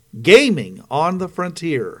Gaming on the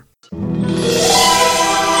Frontier.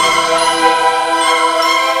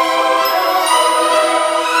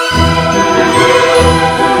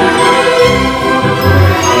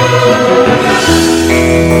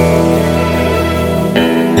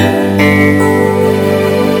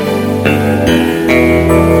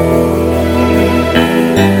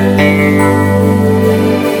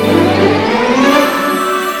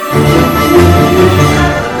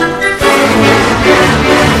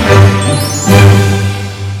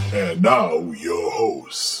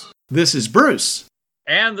 This is Bruce.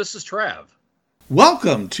 And this is Trav.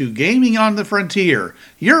 Welcome to Gaming on the Frontier,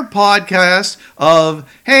 your podcast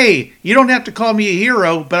of, hey, you don't have to call me a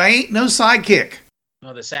hero, but I ain't no sidekick.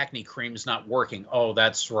 No, this acne cream's not working. Oh,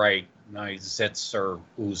 that's right. My zits are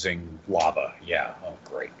oozing lava. Yeah. Oh,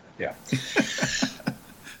 great. Yeah.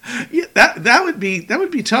 Yeah, that would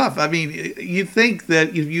be tough. I mean, you'd think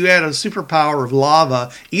that if you had a superpower of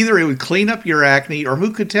lava, either it would clean up your acne, or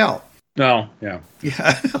who could tell? No, yeah.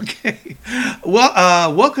 Yeah, okay.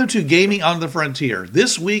 Well, welcome to Gaming on the Frontier.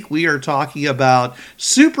 This week we are talking about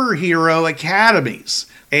superhero academies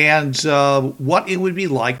and what it would be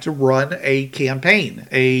like to run a campaign,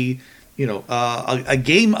 a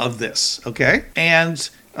game of this, okay? And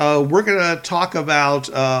we're going to talk about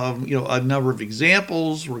a number of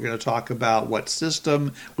examples. We're going to talk about what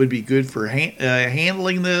system would be good for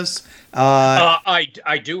handling this.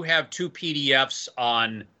 I do have two PDFs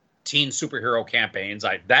on teen superhero campaigns.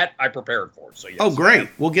 I prepared for. So yes. Oh, great.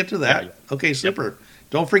 We'll get to that. Yeah. Okay, super. Yep.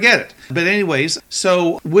 Don't forget it. But anyways,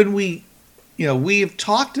 so when we've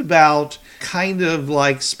talked about kind of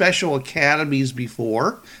like special academies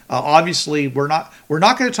before. Obviously, we're not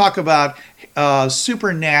going to talk about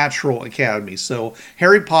supernatural academies. So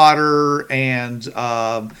Harry Potter and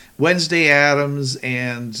Wednesday Addams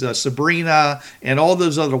and Sabrina and all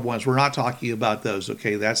those other ones. We're not talking about those.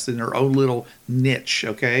 Okay, that's in their own little niche.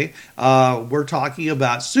 Okay, we're talking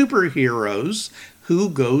about superheroes who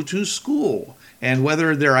go to school. And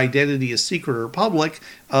whether their identity is secret or public,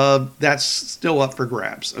 that's still up for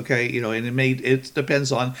grabs. Okay, and it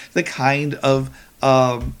depends on the kind of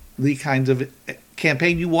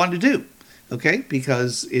campaign you want to do. Okay,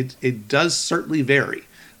 because it does certainly vary.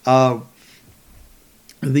 So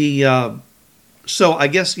I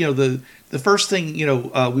guess the first thing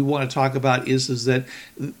we want to talk about is that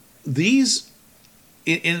these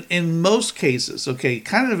in most cases, okay,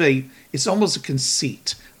 kind of it's almost a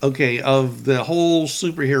conceit. Okay, of the whole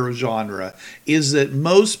superhero genre is that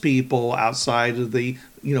most people outside of the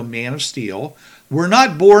Man of Steel were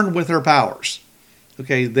not born with their powers.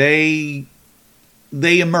 Okay, they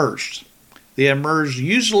emerged. They emerged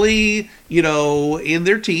usually in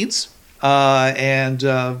their teens and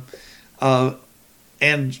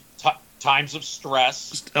times of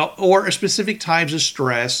stress, or specific times of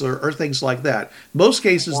stress, or things like that. Most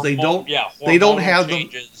cases they don't have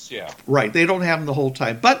changes, them. Yeah. Right, they don't have them the whole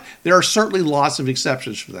time, but there are certainly lots of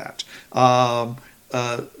exceptions for that. I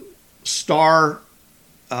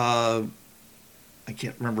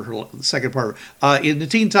can't remember the second part. In the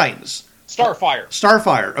Teen Titans.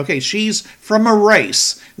 Starfire. Okay, she's from a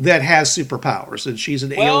race that has superpowers, and she's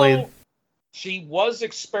an alien. She was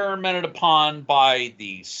experimented upon by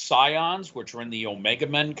the Scions, which are in the Omega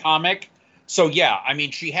Men comic. So, yeah, I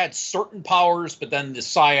mean, she had certain powers, but then the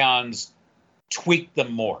Scions tweaked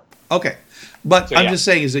them more. Okay. But I'm just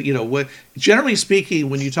saying is that, generally speaking,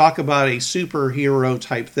 when you talk about a superhero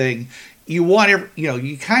type thing, you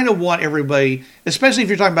kind of want everybody, especially if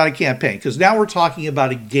you're talking about a campaign, because now we're talking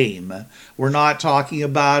about a game. We're not talking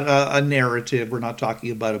about a narrative. We're not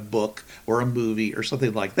talking about a book or a movie or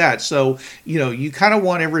something like that. So, you kind of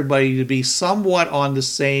want everybody to be somewhat on the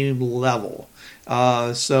same level.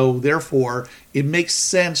 So therefore, it makes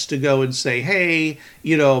sense to go and say, hey,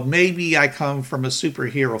 maybe I come from a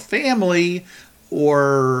superhero family,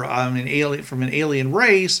 or I'm from an alien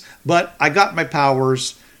race, but I got my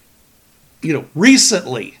powers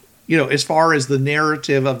recently, as far as the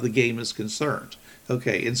narrative of the game is concerned.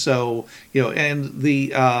 Okay. And so, and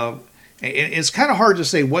it's kind of hard to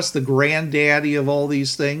say what's the granddaddy of all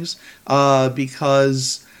these things,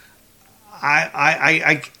 because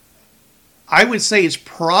I would say it's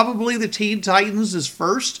probably the Teen Titans is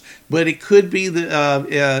first, but it could be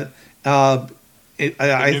the New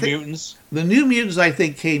Mutants. The New Mutants, I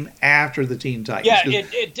think, came after the Teen Titans. Yeah,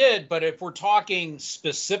 it did. But if we're talking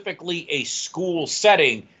specifically a school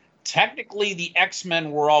setting, technically the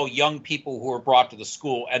X-Men were all young people who were brought to the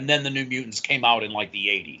school, and then the New Mutants came out in like the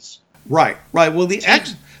 80s. Right, right. Well, the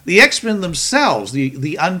X-Men themselves,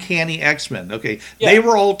 the uncanny X-Men, okay, Yeah. they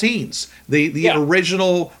were all teens. The Yeah.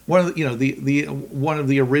 original one of the one of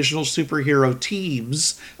the original superhero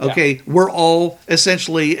teams, Yeah. okay, were all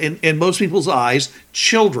essentially in most people's eyes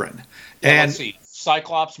children. Yeah, And let's see.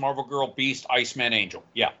 Cyclops, Marvel Girl, Beast, Iceman, Angel.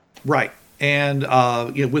 Yeah. right. And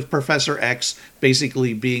with Professor X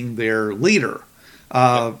basically being their leader.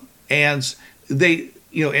 Yep. And they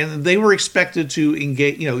and they were expected to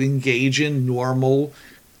engage in normal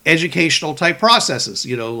educational type processes,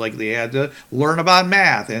 like they had to learn about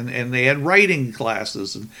math, and they had writing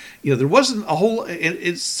classes, and there wasn't a whole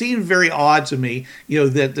it seemed very odd to me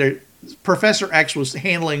that Professor X was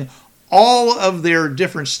handling all of their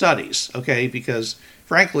different studies, okay, because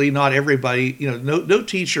frankly not everybody, no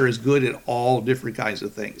teacher is good at all different kinds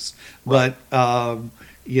of things. Right. But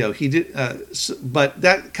he did, but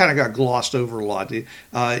that kind of got glossed over a lot.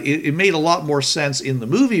 It made a lot more sense in the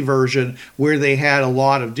movie version, where they had a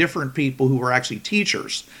lot of different people who were actually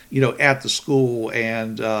teachers, at the school,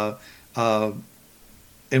 and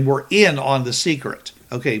were in on the secret.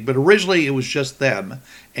 Okay, but originally it was just them,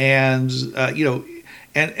 and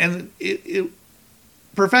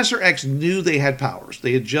Professor X knew they had powers.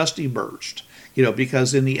 They had just emerged,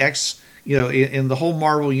 because in the in the whole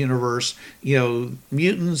Marvel universe,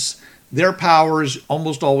 mutants, their powers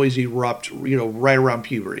almost always erupt, right around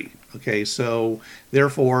puberty. Okay, so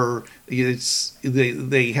therefore,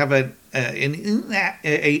 they have an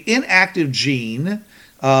inactive gene,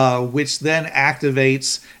 which then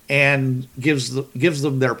activates and gives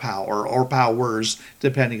them their power or powers,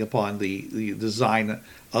 depending upon the design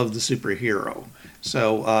of the superhero.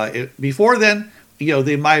 So before then,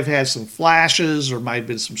 they might have had some flashes, or might have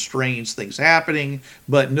been some strange things happening,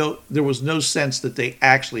 but there was no sense that they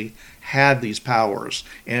actually had these powers.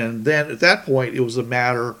 And then at that point, it was a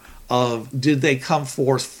matter of, did they come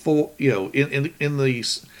forth in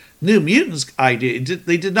the New Mutants idea?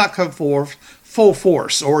 They did not come forth full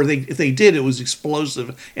force, or if they did, it was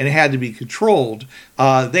explosive and it had to be controlled.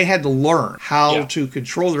 They had to learn how to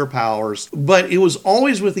control their powers, but it was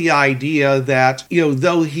always with the idea that,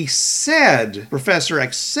 though Professor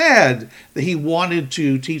X said that he wanted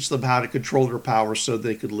to teach them how to control their powers so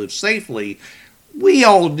they could live safely, we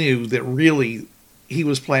all knew that really he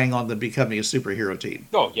was planning on them becoming a superhero team.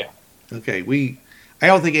 Oh, yeah. Okay, I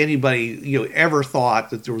don't think anybody, ever thought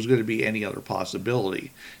that there was going to be any other possibility.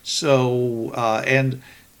 So, and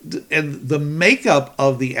the makeup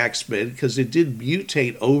of the X-Men, because it did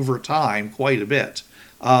mutate over time quite a bit,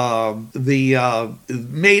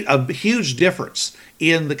 made a huge difference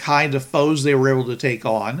in the kind of foes they were able to take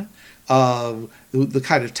on, the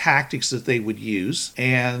kind of tactics that they would use,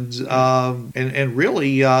 and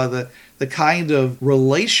really the kind of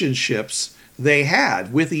relationships they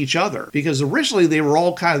had with each other, because originally they were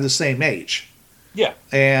all kind of the same age. Yeah.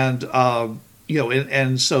 And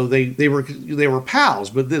and so they were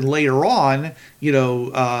pals, but then later on,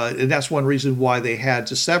 and that's one reason why they had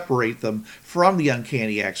to separate them from the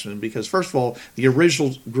Uncanny X-Men, because first of all, the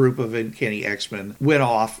original group of Uncanny X-Men went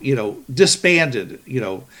off, disbanded,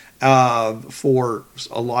 for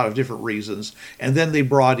a lot of different reasons, and then they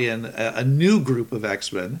brought in a new group of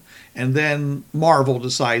X-Men, and then Marvel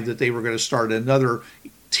decided that they were going to start another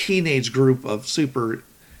teenage group of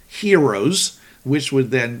superheroes, which were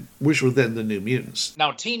then the New Mutants.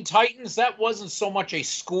 Now, Teen Titans, that wasn't so much a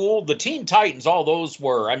school. The Teen Titans, all those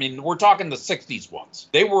were, we're talking the 60s ones.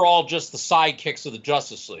 They were all just the sidekicks of the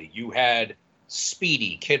Justice League. You had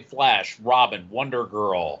Speedy, Kid Flash, Robin, Wonder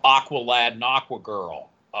Girl, Aqualad, and Aquagirl.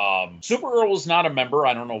 Supergirl was not a member.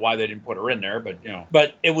 I don't know why they didn't put her in there,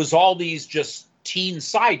 but it was all these just teen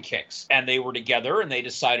sidekicks, and they were together, and they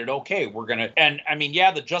decided, okay, we're gonna, and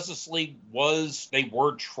the Justice League they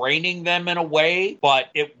were training them in a way, but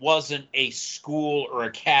it wasn't a school or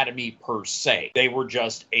academy per se. They were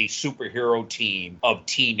just a superhero team of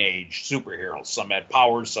teenage superheroes. Some had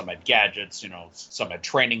powers, some had gadgets, some had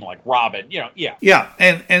training like Robin, Yeah,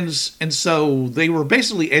 and so they were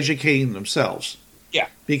basically educating themselves. Yeah.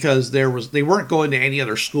 Because they weren't going to any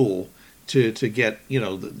other school to get,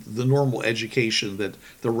 the normal education that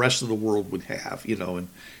the rest of the world would have, and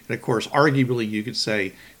of course, arguably you could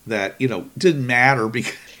say that, it didn't matter,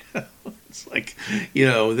 because it's like,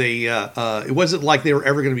 they, it wasn't like they were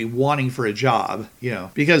ever going to be wanting for a job,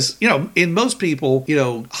 because, in most people,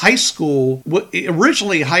 high school,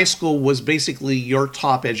 originally high school was basically your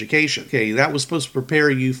top education. Okay. That was supposed to prepare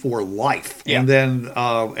you for life. Yeah. And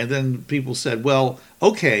then people said, well,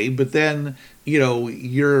 okay, but then,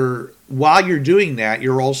 while you're doing that,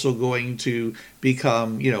 you're also going to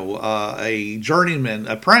become, a journeyman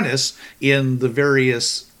apprentice in the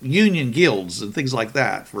various union guilds and things like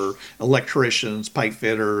that for electricians, pipe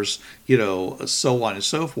fitters, so on and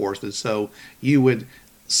so forth. And so you would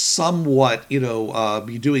somewhat,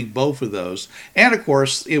 be doing both of those. And of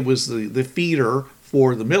course, it was the feeder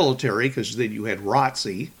for the military, because then you had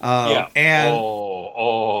ROTC. Yeah. And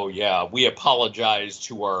yeah. We apologize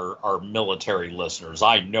to our military listeners.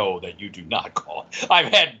 I know that you do not call it.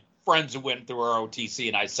 I've had friends who went through ROTC,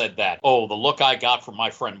 and I said that. Oh, the look I got from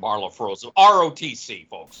my friend Marla Frozen. ROTC,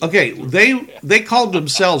 folks. Okay, they called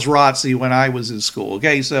themselves ROTC when I was in school.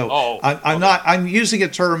 Okay, so I'm using a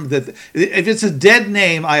term that, if it's a dead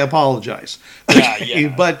name, I apologize.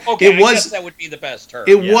 Yeah. But okay, I guess that would be the best term.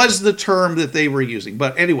 It was the term that they were using.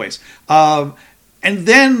 But anyways, and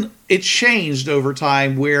then it changed over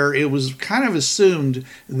time, where it was kind of assumed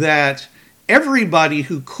that everybody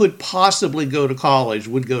who could possibly go to college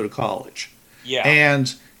would go to college. Yeah.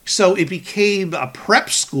 And so it became a prep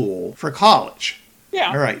school for college. Yeah.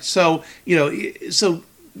 All right. So, so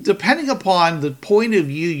depending upon the point of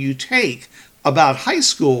view you take about high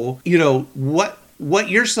school, what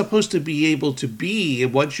you're supposed to be able to be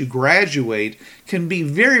once you graduate can be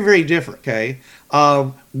very, very different. Okay.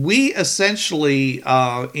 We essentially,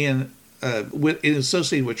 associated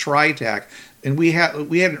with TriTac, and we had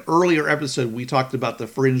an earlier episode, we talked about the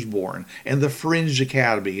Fringe Born and the Fringe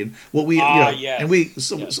Academy, and what we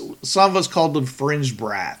some of us called them Fringe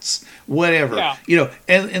Brats, whatever.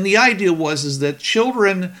 And the idea was that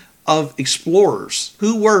children of explorers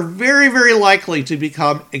who were very, very likely to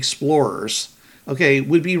become explorers, okay,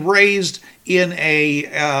 would be raised in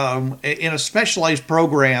a specialized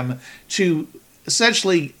program to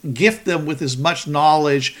essentially gift them with as much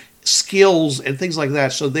knowledge, skills, and things like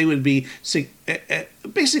that, so they would be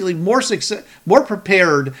basically more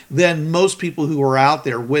prepared than most people who were out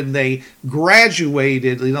there when they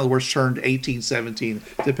graduated. In other words, turned 18, 17,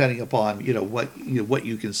 depending upon what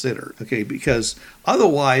you consider. Okay, because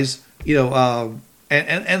otherwise, and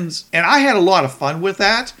I had a lot of fun with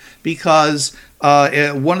that, because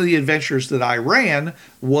one of the adventures that I ran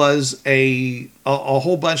was a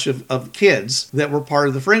whole bunch of kids that were part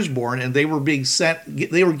of the Fringeborn, and they were being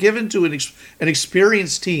they were given to an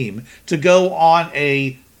experienced team to go on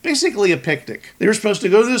basically a picnic. They were supposed to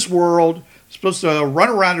go to this world, supposed to run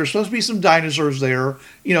around. There's supposed to be some dinosaurs there,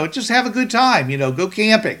 just have a good time, go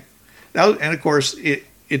camping. And of course, it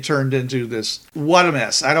turned into this, what a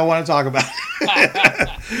mess. I don't want to talk about it.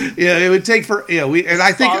 It would take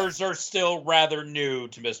I think stars are still rather new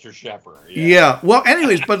to Mr. Shepard. Yeah. Well,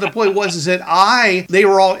 anyways, but the point was that they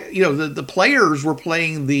were all, the players were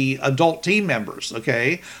playing the adult team members.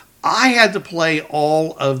 Okay. I had to play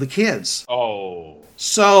all of the kids. Oh.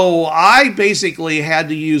 So I basically had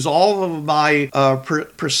to use all of my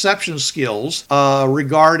perception skills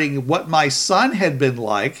regarding what my son had been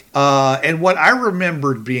like and what I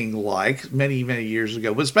remembered being like many, many years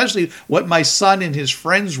ago, but especially what my son and his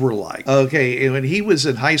friends were like. Okay, and when he was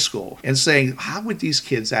in high school, and saying, how would these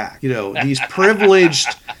kids act? These privileged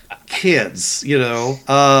kids, and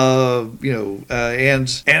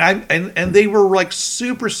they were like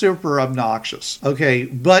super, super obnoxious. Okay,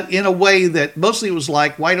 but in a way that mostly was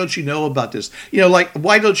like, why don't you know about this? Like,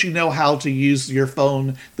 why don't you know how to use your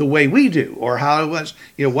phone the way we do? Or how it was,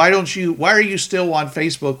 why are you still on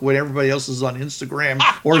Facebook when everybody else is on Instagram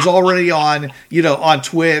or is already on, on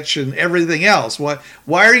Twitch and everything else? Why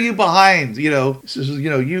are you behind?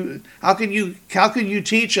 How can you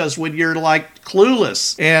teach us when you're like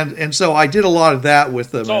clueless? And so I did a lot of that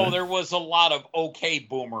with them. So there was a lot of okay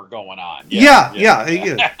boomer going on. Yeah.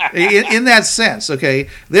 In that sense, okay,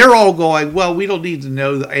 they're all going, well, we don't need to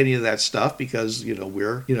know any of that stuff because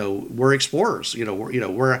we're explorers.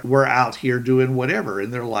 We're out here doing whatever,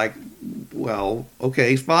 and they're like, well,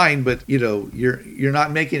 okay, fine, but you're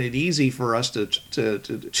not making it easy for us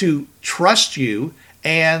to trust you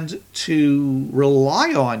and to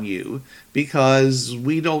rely on you, because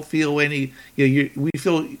we don't feel we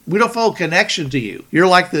don't feel a connection to you. You're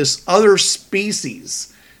like this other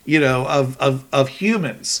species, of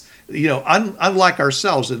humans, unlike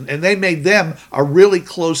ourselves. And they made them a really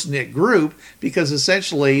close-knit group, because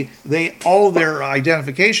essentially their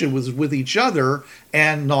identification was with each other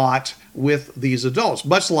and not with these adults,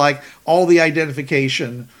 much like all the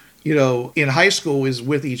identification in high school is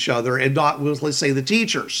with each other and not with, let's say, the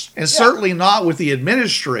teachers, and certainly not with the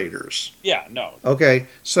administrators. Yeah, no. Okay,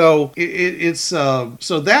 so it's so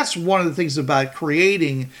that's one of the things about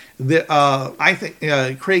creating I think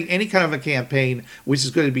creating any kind of a campaign which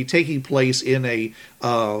is going to be taking place in a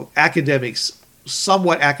academic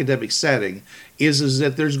somewhat academic setting is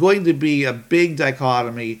that there's going to be a big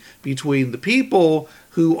dichotomy between the people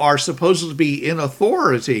who are supposed to be in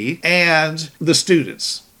authority and the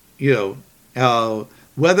students,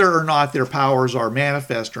 whether or not their powers are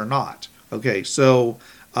manifest or not. Okay, so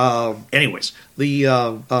anyways,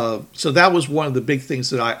 so that was one of the big things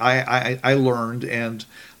that I learned, and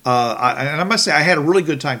I must say I had a really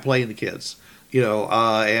good time playing the kids, at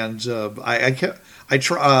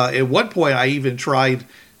one point I even tried.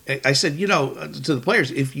 I said, to the players,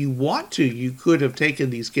 if you want to, you could have taken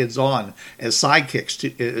these kids on as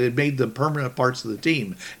sidekicks. It made them permanent parts of the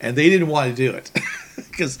team, and they didn't want to do it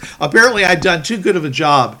because apparently I'd done too good of a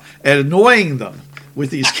job at annoying them with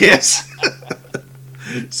these kids.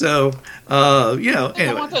 So, anyway.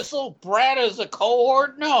 I want this little brat as a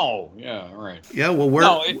cohort? No. Yeah, right. Yeah, well,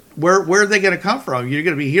 where are they going to come from? You're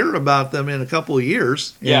going to be hearing about them in a couple of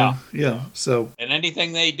years. Yeah. Yeah, so. And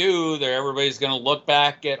anything they do, everybody's going to look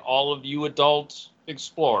back at all of you adult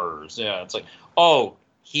explorers. Yeah, it's like, oh,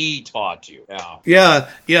 he taught you. Yeah.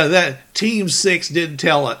 Yeah, that Team 6 didn't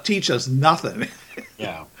teach us nothing.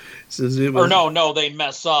 Yeah. No, they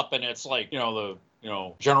mess up, and it's like,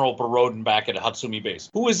 General Borodin back at Hatsumi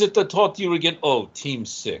Base. Who is it that taught you again? Oh, Team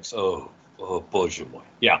 6. Oh, bonjour.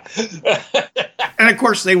 Yeah. And of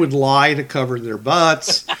course, they would lie to cover their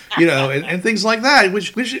butts, and things like that,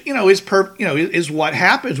 which is what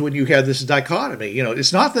happens when you have this dichotomy.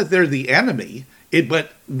 It's not that they're the enemy,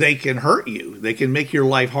 but they can hurt you. They can make your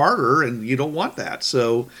life harder, and you don't want that.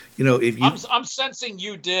 So, if you, I'm sensing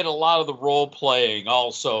you did a lot of the role playing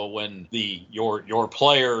also when your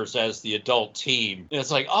players as the adult team.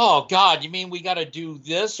 It's like, oh God, you mean we got to do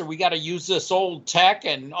this, or we got to use this old tech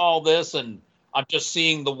and all this, and I'm just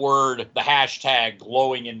seeing the hashtag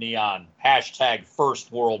glowing in neon, hashtag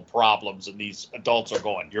first world problems, and these adults are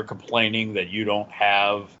going, you're complaining that you don't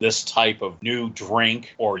have this type of new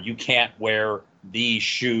drink, or you can't wear these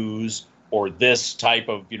shoes, or this type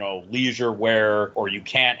of, leisure wear, or you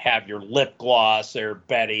can't have your lip gloss there,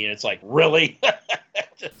 Betty. And it's like, really?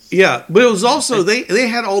 Yeah, but it was also, they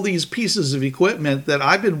had all these pieces of equipment that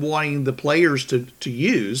I've been wanting the players to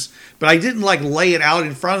use, but I didn't lay it out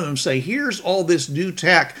in front of them and say, here's all this new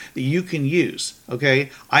tech that you can use, okay?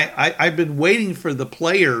 I've been waiting for the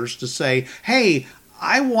players to say, hey,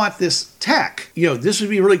 I want this tech. This would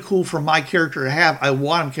be really cool for my character to have. I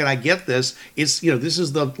want them. Can I get this? It's, this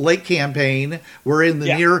is the late campaign. We're in the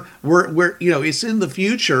it's in the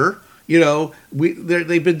future.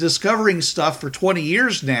 They've been discovering stuff for 20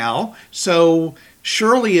 years now. So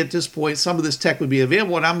surely at this point, some of this tech would be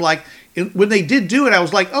available. And I'm like, when they did do it, I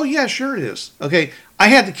was like, oh yeah, sure it is. Okay. I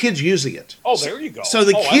had the kids using it. Oh, there you go. So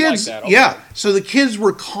the kids, I like that. Okay. Yeah. So the kids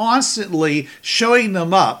were constantly showing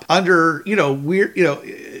them up under,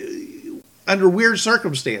 under weird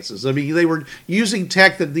circumstances. I mean, they were using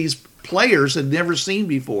tech that these players had never seen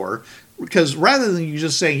before. Because rather than you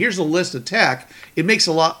just saying, here's a list of tech, it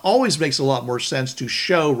always makes a lot more sense to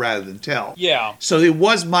show rather than tell. Yeah. So it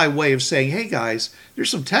was my way of saying, hey guys,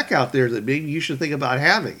 there's some tech out there that maybe you should think about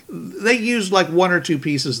having. They used one or two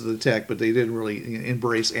pieces of the tech, but they didn't really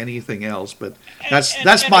embrace anything else. But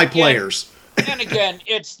that's my players. And again,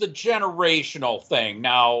 it's the generational thing.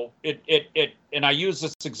 Now, and I use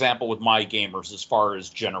this example with my gamers as far as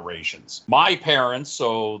generations. My parents,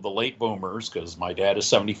 so the late boomers, because my dad is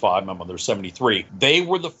 75, my mother's 73, they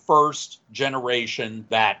were the first generation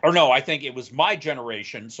I think it was my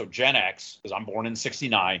generation, so Gen X, because I'm born in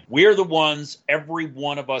 69. We're the ones, every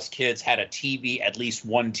one of us kids had a TV, at least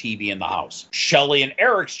one TV in the house. Shelley and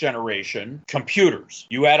Eric's generation, computers.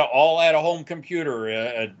 You all had a home computer,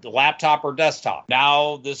 a laptop or desktop.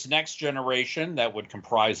 Now, this next generation that would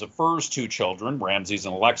comprise of first two children, Ramses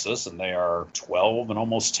and Alexis, and they are 12 and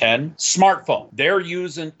almost 10. Smartphone.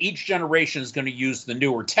 Each generation is going to use the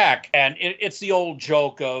newer tech. And it's the old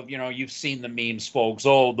joke of, you've seen the memes, folks.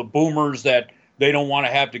 Oh, the boomers that they don't want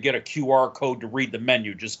to have to get a QR code to read the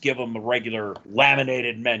menu. Just give them a regular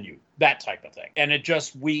laminated menu. That type of thing. And the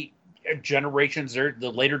later generations are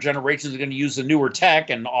going to use the newer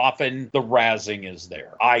tech, and often the razzing is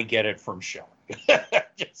there. I get it from Shelley.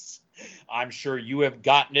 I'm sure you have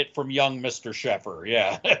gotten it from young Mr. Sheffer.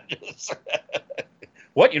 Yeah.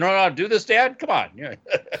 What? You don't know how to do this, Dad? Come on.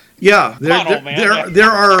 Yeah.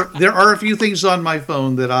 There are a few things on my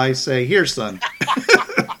phone that I say, here, son,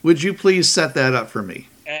 would you please set that up for me?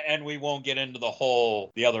 And and we won't get into the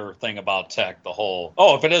other thing about tech, the whole,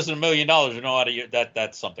 oh, if it isn't $1 million, you know how to use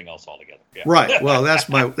that's something else altogether. Yeah. Right. Well, that's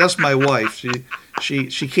my wife.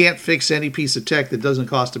 She can't fix any piece of tech that doesn't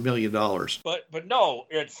cost $1 million. But no,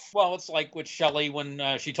 it's like with Shelly when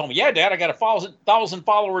she told me, yeah, Dad, I got 1,000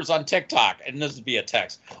 followers on TikTok, and this would be a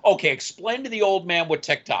text. Okay, explain to the old man what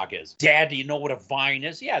TikTok is. Dad, do you know what a Vine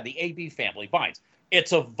is? Yeah, the AB family Vines.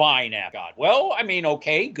 It's a Vine app. God, well, I mean,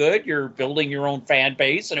 okay, good. You're building your own fan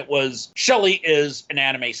base, and it was Shelly is an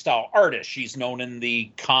anime style artist. She's known in the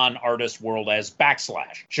con artist world as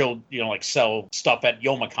Backslash. She'll like sell stuff at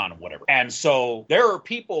Youmacon or whatever. And so there are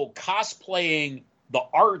people cosplaying the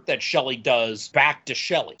art that Shelly does back to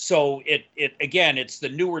Shelly. So it again, it's the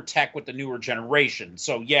newer tech with the newer generation.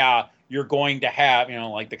 So yeah, you're going to have,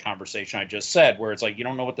 like the conversation I just said, where it's like, you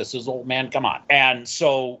don't know what this is, old man, come on. And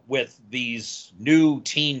so with these new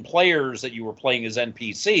teen players that you were playing as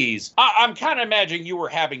NPCs, I'm kind of imagining you were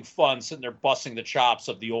having fun sitting there busting the chops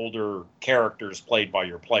of the older characters played by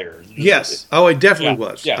your players. Yes. Oh, I definitely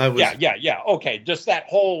was. Yeah. Okay, just that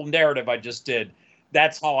whole narrative I just did.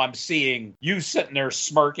 That's how I'm seeing you sitting there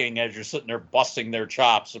smirking as you're sitting there busting their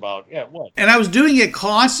chops about, what? And I was doing it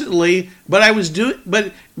constantly, but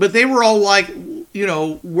but they were all like,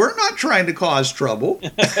 we're not trying to cause trouble.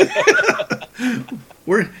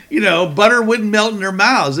 We're, butter wouldn't melt in their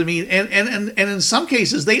mouths. I mean, and in some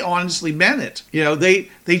cases they honestly meant it.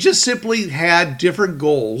 They just simply had different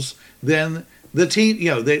goals than the team.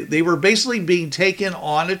 They were basically being taken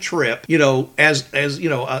on a trip, as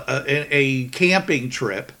a camping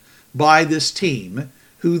trip by this team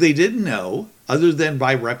who they didn't know other than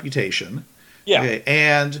by reputation. Yeah. Okay,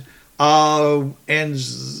 and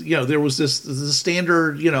there was this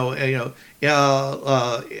standard, in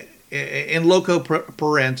loco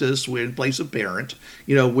parentis, in place of parent,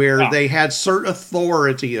 where they had certain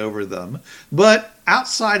authority over them. But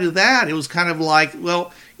outside of that, it was kind of like,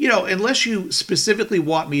 well, unless you specifically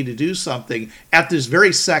want me to do something at this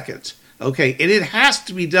very second, okay, and it has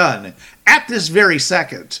to be done at this very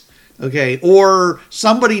second, okay, or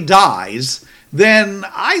somebody dies, then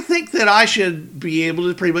I think that I should be able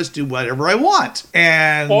to pretty much do whatever I want.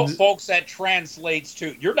 And folks, that translates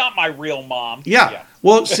to, you're not my real mom. Yeah.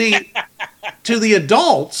 Well, see, to the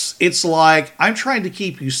adults, it's like, I'm trying to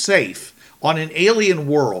keep you safe on an alien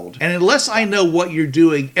world, and unless I know what you're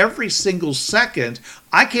doing every single second,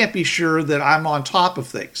 I can't be sure that I'm on top of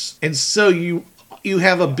things. And so you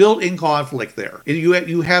have a built-in conflict there.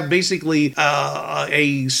 You have basically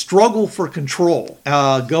a struggle for control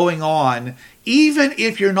going on, even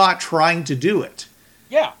if you're not trying to do it.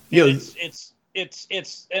 Yeah, it's a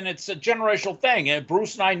generational thing. And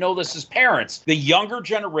Bruce and I know this as parents. The younger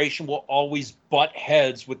generation will always butt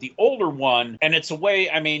heads with the older one, and it's a way.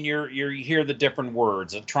 I mean, you hear the different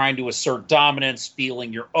words of trying to assert dominance,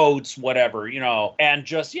 feeling your oats, whatever, and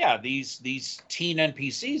just these teen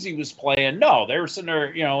NPCs he was playing. No, they were sitting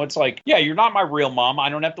there, it's like, you're not my real mom. I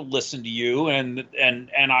don't have to listen to you, and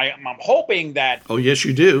I'm hoping that. Oh yes,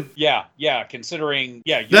 you do. Yeah. Considering,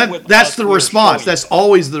 that's the response. That's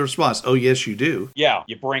always the response. Oh yes, you do. Yeah,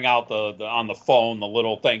 you bring out the on the phone the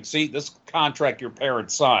little thing. See, this contract your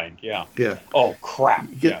parents signed. Yeah. Oh crap!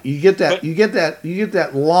 You get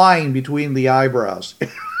that line between the eyebrows.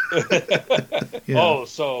 Oh,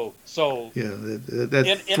 so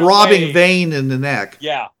that throbbing vein in the neck.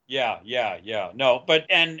 Yeah. No, but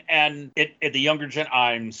and the younger gen,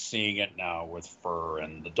 I'm seeing it now with Fur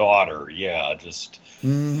and the daughter. Yeah, just.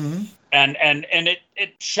 Mm-hmm. And it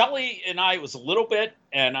Shelly and I was a little bit,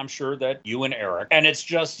 and I'm sure that you and Eric, and it's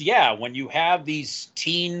just, when you have these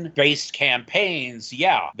teen-based campaigns,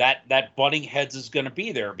 that butting heads is going to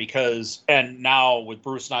be there because, and now with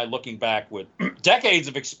Bruce and I looking back with decades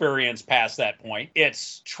of experience past that point,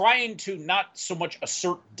 it's trying to not so much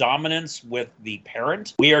assert dominance with the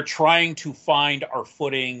parent. We are trying to find our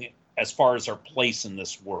footing as far as our place in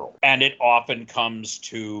this world. And it often comes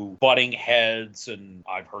to butting heads, and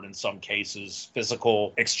I've heard in some cases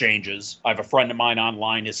physical exchanges. I have a friend of mine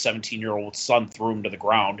online, his 17-year-old son threw him to the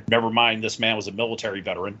ground. Never mind, this man was a military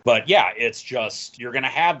veteran. But it's just, you're going to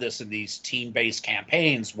have this in these teen-based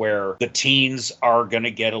campaigns where the teens are going to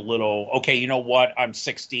get a little, okay, you know what? I'm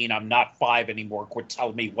 16, I'm not 5 anymore. Quit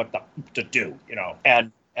telling me what to do,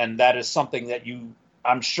 And that is something that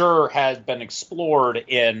I'm sure has been explored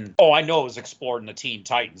in, I know it was explored in the Teen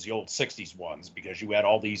Titans, the old 60s ones, because you had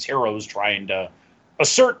all these heroes trying to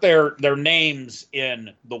assert their names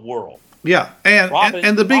in the world. Yeah,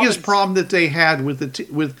 and the biggest problem that they had with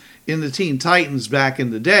in the Teen Titans back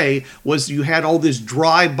in the day was you had all this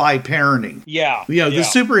drive-by parenting. Yeah, the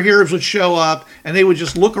superheroes would show up and they would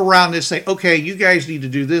just look around and say, "Okay, you guys need to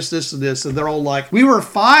do this, this, and this," and they're all like, "We were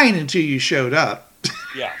fine until you showed up."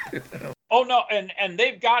 Yeah. Oh no, and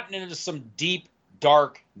they've gotten into some deep,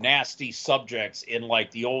 dark, nasty subjects in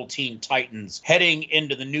like the old Teen Titans, heading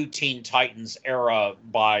into the new Teen Titans era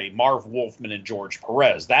by Marv Wolfman and George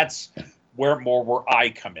Perez. That's where I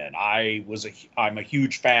come in. I'm a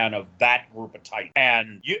huge fan of that group of Titans.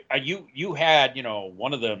 And you had,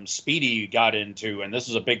 one of them, Speedy, got into, and this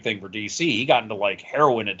is a big thing for DC, he got into like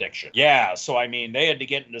heroin addiction. Yeah, so I mean, they had to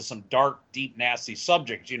get into some dark, deep, nasty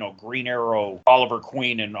subjects, Green Arrow, Oliver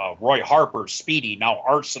Queen, and Roy Harper, Speedy, now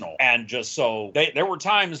Arsenal. And just so there were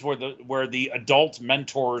times where the adult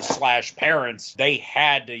mentors / parents, they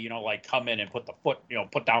had to, like come in and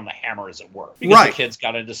put down the hammer, as it were. Because the kids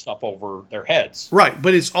got into stuff over their heads. Right,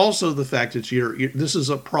 but it's also the fact that this is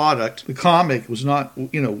a product. The comic was not,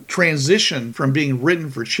 transitioned from being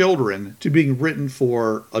written for children to being written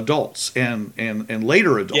for adults and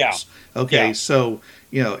later adults. Yeah. Okay, yeah. So,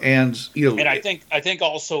 and I think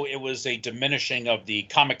also it was a diminishing of the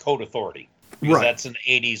Comic Code Authority. Because that's in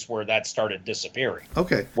the 80s where that started disappearing.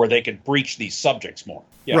 Okay. Where they could breach these subjects more.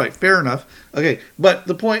 Yeah. Right, fair enough. Okay, but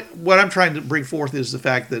the point, what I'm trying to bring forth is the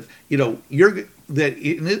fact that, that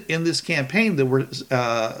in this campaign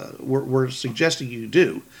that we're suggesting you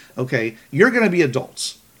do, okay, you're going to be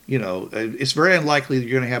adults. It's very unlikely that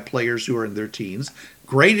you're going to have players who are in their teens.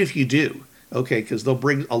 Great if you do. Okay, because they'll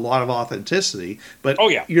bring a lot of authenticity, but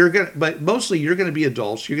mostly you're going to be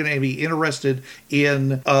adults. You're going to be interested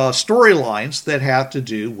in storylines that have to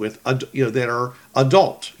do with that are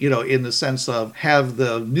adult. In the sense of have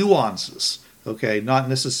the nuances. Okay, not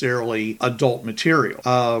necessarily adult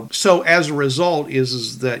material. So as a result,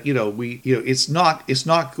 is that it's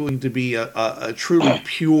not going to be a truly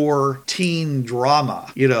pure teen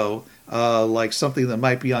drama. Like something that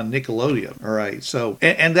might be on Nickelodeon. All right. So,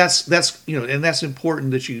 and that's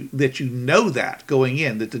important that you know that going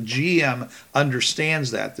in, that the GM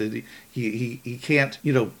understands that he can't,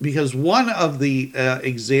 because one of the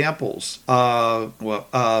examples, one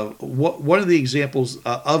of the examples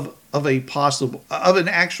of an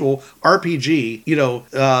actual RPG,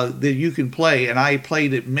 that you can play, and I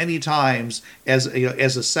played it many times as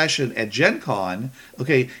a session at Gen Con,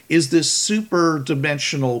 okay, is this super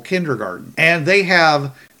dimensional kindergarten. And they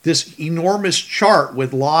have this enormous chart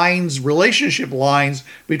with relationship lines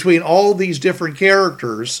between all these different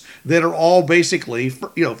characters that are all basically,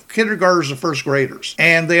 kindergartners and first graders.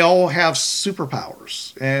 And they all have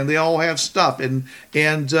superpowers and they all have stuff.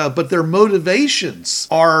 But their motivations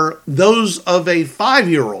are those of a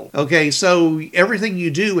 5-year-old. Okay. So everything you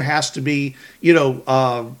do has to be,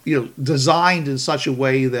 designed in such a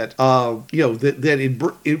way that,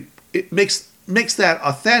 that it makes that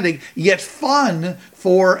authentic yet fun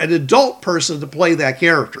for an adult person to play that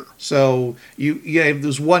character. So you have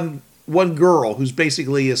this one girl who's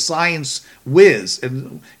basically a science whiz,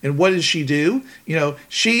 and what does she do?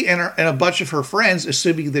 She and a bunch of her friends,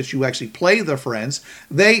 assuming that you actually play the friends,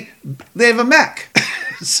 they have a mech.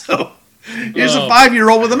 So here's a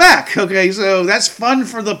 5-year-old with a mech. Okay, so that's fun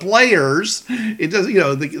for the players. It does,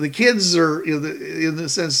 the kids are, in the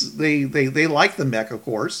sense they like the mech, of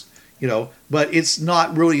course. But it's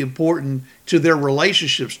not really important to their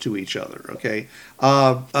relationships to each other. Okay,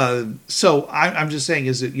 so I'm just saying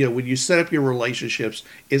is that when you set up your relationships,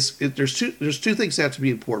 there's two things that have to be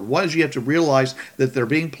important. One is you have to realize that they're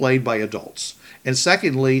being played by adults. And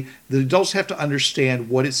secondly, the adults have to understand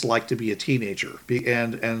what it's like to be a teenager.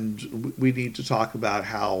 And we need to talk about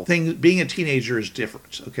how being a teenager is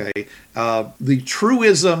different, okay? The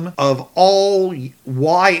truism of all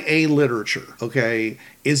YA literature, okay,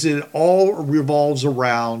 is it all revolves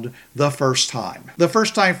around the first time. The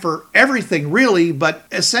first time for everything, really, but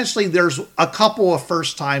essentially there's a couple of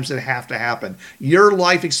first times that have to happen. Your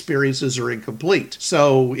life experiences are incomplete.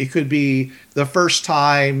 So it could be the first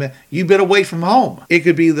time you've been away from home. It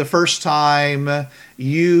could be the first time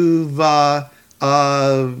you've ever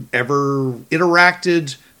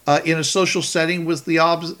interacted in a social setting with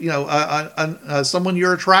someone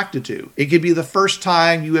you're attracted to. It could be the first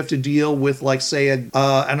time you have to deal with, like, say, an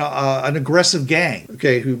aggressive gang,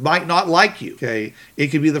 okay, who might not like you. Okay, it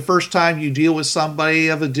could be the first time you deal with somebody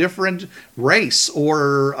of a different race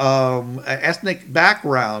or ethnic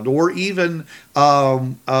background or even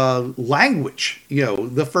language.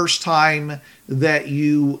 The first time that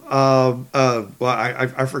you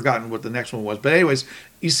I've forgotten what the next one was, but anyways,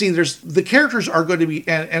 you see, there's the characters are going to be,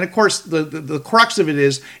 and of course the crux of it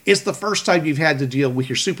is it's the first time you've had to deal with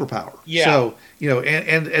your superpower. Yeah. So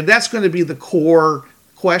and that's going to be the core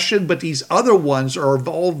question. But these other ones are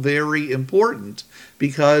all very important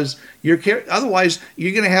because otherwise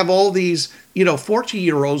you're going to have all these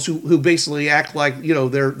 14-year-olds who basically act like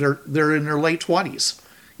they're in their late 20s.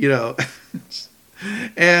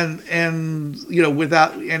 And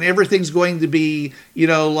without, and everything's going to be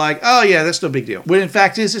like, oh yeah, that's no big deal, when in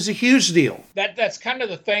fact it's a huge deal. That's kind of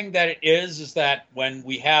the thing that it is that when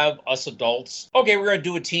we have us adults, okay, we're going to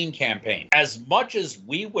do a teen campaign. As much as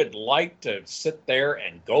we would like to sit there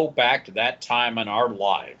and go back to that time in our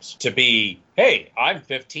lives to be, hey, I'm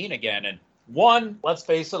 15 again, and one, let's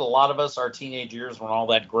face it, a lot of us, our teenage years weren't all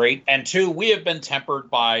that great. And two, we have been tempered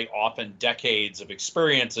by often decades of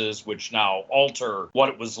experiences which now alter what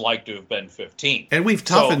it was like to have been 15. And we've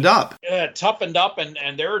toughened up. Toughened up,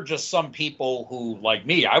 and there are just some people who, like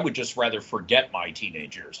me, I would just rather forget my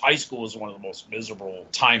teenage years. High school was one of the most miserable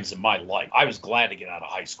times in my life. I was glad to get out of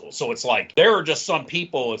high school. So it's like, there are just some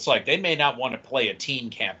people, it's like they may not want to play a teen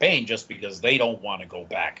campaign just because they don't want to go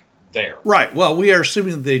back there. Right. Well, we are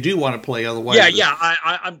assuming that they do want to play. Otherwise,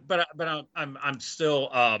 I'm still.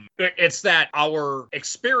 It's that our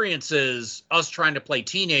experiences, us trying to play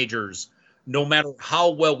teenagers, no matter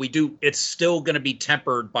how well we do, it's still going to be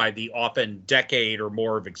tempered by the often decade or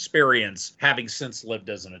more of experience, having since lived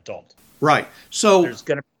as an adult. Right. So there's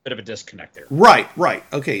going to be a bit of a disconnect there. Right.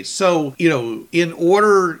 Okay. So, in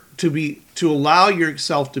order to allow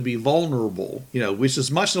yourself to be vulnerable, which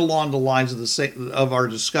is much along the lines of our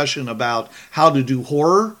discussion about how to do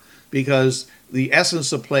horror, because the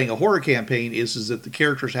essence of playing a horror campaign is that the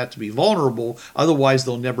characters have to be vulnerable, otherwise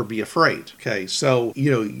they'll never be afraid. Okay, so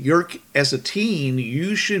you're as a teen,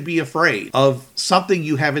 you should be afraid of something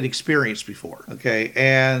you haven't experienced before. Okay,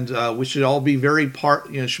 and we should all be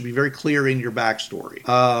should be very clear in your backstory.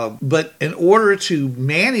 But in order to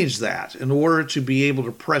manage that, in order to be able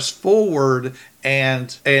to press forward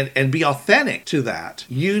and be authentic to that,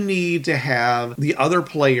 you need to have the other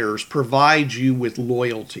players provide you with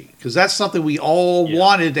loyalty, because that's something we all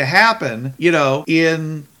wanted to happen,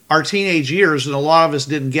 in our teenage years, and a lot of us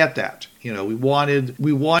didn't get that. We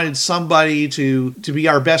wanted somebody to be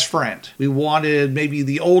our best friend. We wanted maybe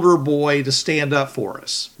the older boy to stand up for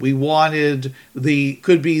us. We wanted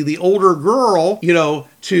could be the older girl,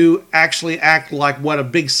 to actually act like what a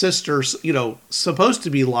big sister's, supposed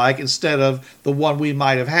to be like, instead of the one we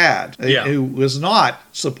might have had, who was not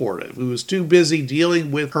supportive, who was too busy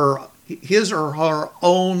dealing with his or her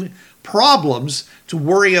own problems to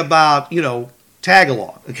worry about, tag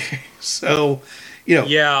along. Okay, so.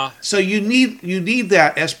 So you need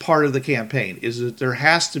that as part of the campaign, is that there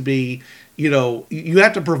has to be, you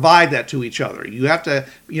have to provide that to each other. You have to,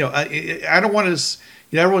 I don't want to,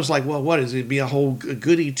 everyone's like, well, what is it? Be a whole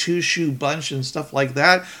goody two-shoe bunch and stuff like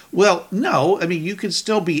that? Well, no. I mean, you can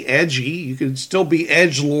still be edgy. You can still be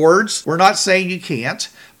edgelords. We're not saying you can't.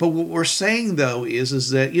 But what we're saying, though, is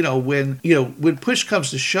that, when push comes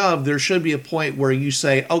to shove, there should be a point where you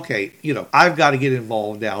say, okay, I've got to get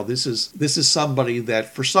involved now. This is somebody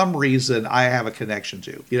that for some reason I have a connection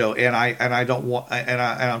to, and I don't want, and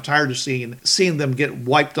I'm tired of seeing them get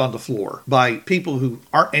wiped on the floor by people who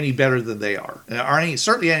aren't any better than they are, and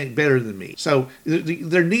certainly any better than me. So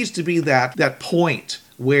there needs to be that point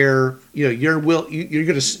where you're going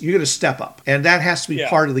to step up, and that has to be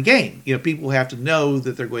part of the game. People have to know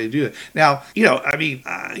that they're going to do it. Now,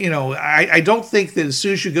 I don't think that as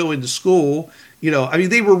soon as you go into school,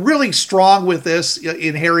 they were really strong with this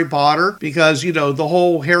in Harry Potter, because the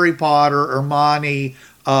whole Harry Potter, Hermione,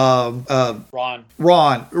 Ron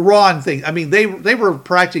thing. I mean, they were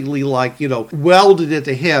practically like, welded at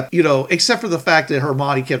the hip, except for the fact that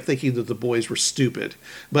Hermione kept thinking that the boys were stupid.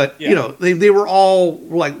 But, they were all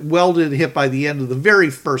like welded at the hip by the end of the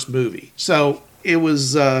very first movie. So it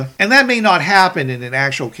was, and that may not happen in an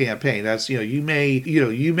actual campaign. That's, you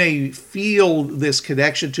may feel this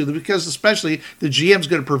connection to them, because especially the GM's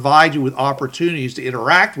going to provide you with opportunities to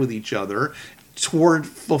interact with each other toward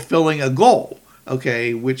fulfilling a goal.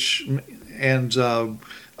 Okay, and that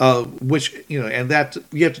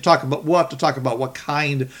we'll have to talk about what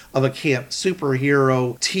kind of a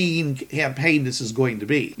superhero teen campaign this is going to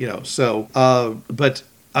be. But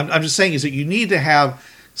I'm just saying is that you need to have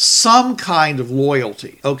some kind of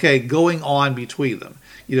loyalty, okay, going on between them.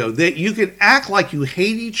 That you can act like you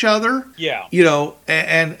hate each other,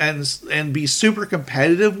 and be super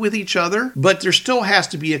competitive with each other, but there still has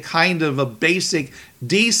to be a kind of a basic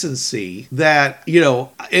decency that,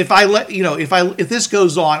 if this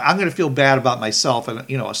goes on, I'm going to feel bad about myself,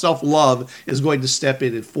 and self-love is going to step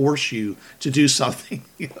in and force you to do something,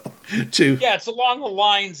 Yeah, it's along the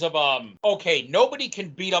lines of okay, nobody can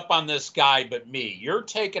beat up on this guy but me. You're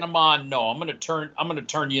taking him on. No, I'm going to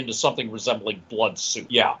turn you into something resembling blood soup.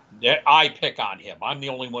 Yeah, I pick on him. I'm the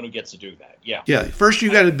only one who gets to do that. Yeah. Yeah, first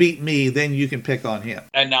you got to beat me, then you can pick on him.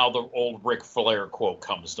 And now the old Ric Flair quote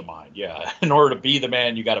comes to mind. Yeah, in order to be the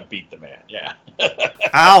man, you got to beat the man. Yeah.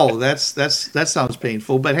 Ow, that sounds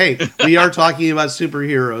painful. But hey, we are talking about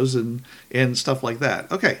superheroes and stuff like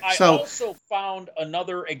that. Okay, so I also found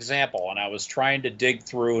another example, and I was trying to dig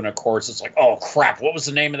through, and of course it's like, oh crap, what was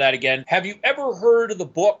the name of that again? Have you ever heard of the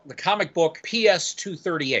comic book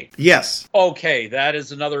ps238? Yes. Okay, that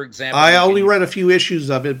is another example. I only read a few issues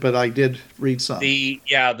of it, but I did read some.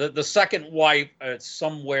 The second wife, it's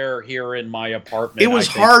somewhere here in my apartment. It was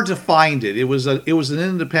hard to find it. It was an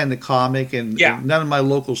independent comic, and none of my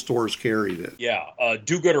local stores carried it. Yeah,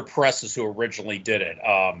 Do-Gooder Press is who originally did it.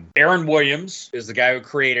 Aaron Williams is the guy who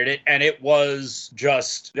created it, and it was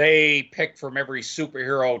just, they picked from every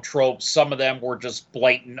superhero trope. Some of them were just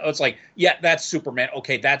blatant. It's like, yeah, that's Superman.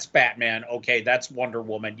 Okay, that's Batman. Okay, that's Wonder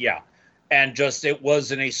Woman. Yeah. And just, it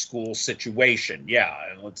was in a school situation. Yeah.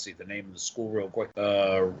 And let's see the name of the school real quick.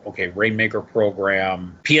 Okay, Rainmaker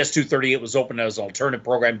program. PS238 was opened as an alternative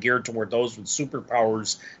program geared toward those with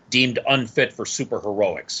superpowers deemed unfit for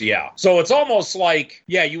superheroics. Yeah. So it's almost like,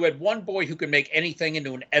 yeah, you had one boy who could make anything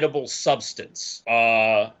into an edible substance.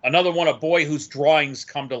 Another one, a boy whose drawings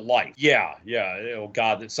come to life. Yeah. Yeah. Oh,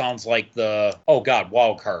 God, it sounds like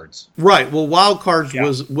Wild Cards. Right. Well, Wild Cards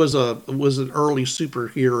was an early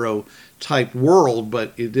superhero type world,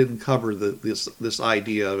 but it didn't cover this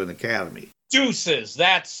idea of an academy. Deuces,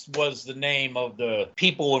 that was the name of the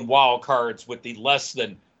people in Wild Cards with the less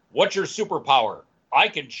than, what's your superpower? I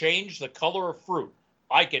can change the color of fruit.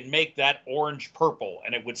 I can make that orange purple,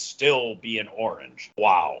 and it would still be an orange.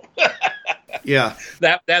 Wow. Yeah.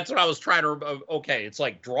 That's what I was trying to, okay, it's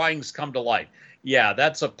like drawings come to life. Yeah,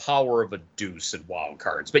 that's a power of a deuce in Wild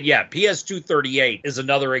Cards. But yeah, PS238 is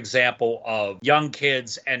another example of young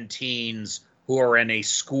kids and teens who are in a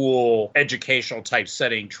school educational type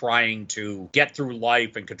setting trying to get through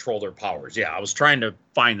life and control their powers. Yeah, I was trying to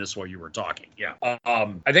find this while you were talking. Yeah.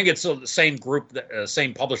 I think it's the same group,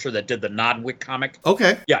 same publisher that did the Nodwick comic.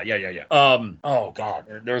 Okay. Yeah. Oh God,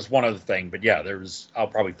 there's one other thing, but yeah, I'll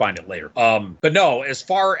probably find it later. But no, as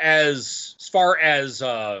far as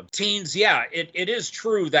teens, yeah, it is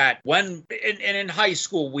true that when in high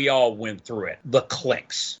school we all went through it, the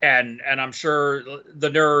cliques, and I'm sure the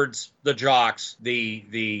nerds, the jocks, the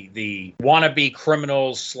wannabe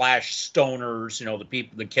criminals /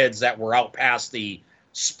 stoners, the kids that were out past the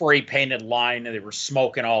spray painted line and they were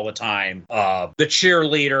smoking all the time, the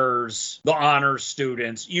cheerleaders, the honor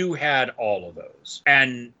students, you had all of those,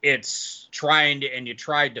 and you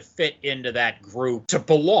tried to fit into that group to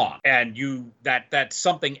belong, and that's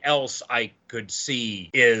something else I could see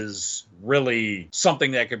is really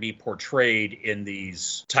something that could be portrayed in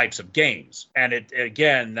these types of games. And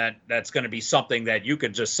that's going to be something that you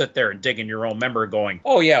could just sit there and dig in your own memory going,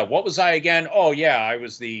 oh yeah, what was I again? Oh yeah, I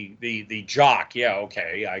was the jock. Yeah,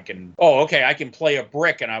 okay, I can play a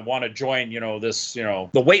brick, and I want to join, the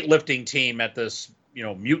weightlifting team at this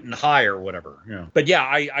mutant high or whatever. Yeah. But yeah,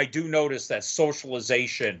 I do notice that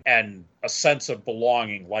socialization and a sense of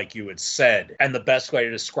belonging, like you had said, and the best way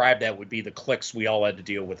to describe that would be the cliques we all had to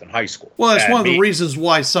deal with in high school. Well, that's one of the reasons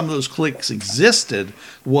why some of those cliques existed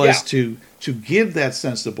was to give that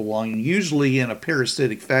sense of belonging, usually in a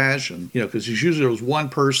parasitic fashion, because usually there was one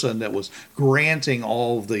person that was granting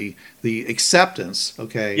all of the acceptance,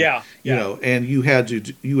 okay? Yeah. And you had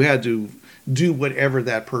to do whatever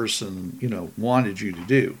that person, wanted you to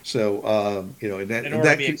do. So, in order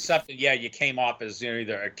to be accepted, you came off as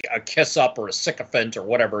either a kiss up or a sycophant or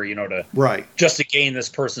whatever, just to gain this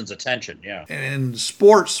person's attention. Yeah. And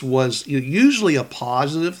sports was usually a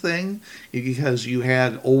positive thing because you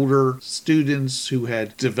had older students who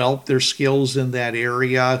had developed their skills in that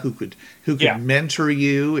area who could mentor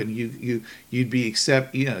you, and you'd be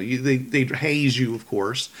they'd haze you, of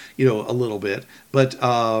course, a little bit, but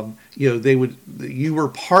you were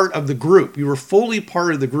part of the group. You were fully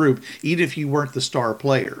part of the group, even if you weren't the star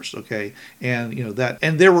players. Okay, and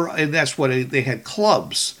that's what they had,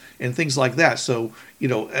 clubs and things like that. So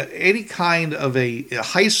any kind of a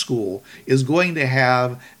high school is going to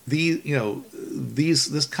have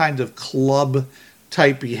this kind of club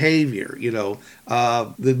type behavior.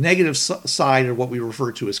 The negative side are what we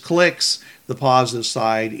refer to as cliques. The positive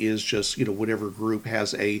side is just, whatever group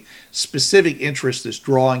has a specific interest that's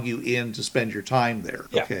drawing you in to spend your time there.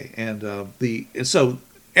 Yeah. Okay. And so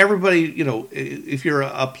everybody, if you're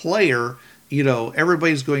a player,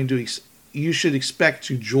 everybody's going to, you should expect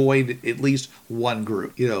to join at least one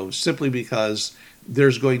group, simply because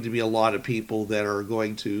there's going to be a lot of people that are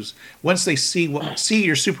going to, once they see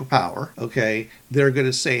your superpower, okay, they're going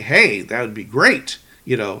to say, hey, that would be great.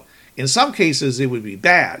 In some cases it would be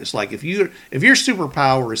bad. It's like if your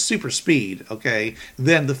superpower is super speed, okay,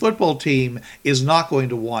 then the football team is not going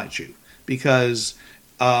to want you, because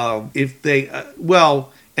if they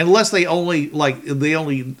unless they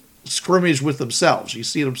only scrimmage with themselves. You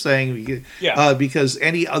see what I'm saying? Yeah. Because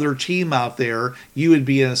any other team out there, you would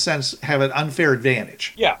be, in a sense, have an unfair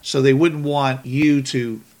advantage. Yeah. So they wouldn't want you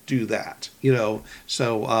to do that,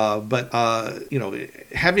 So,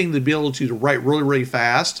 having the ability to write really, really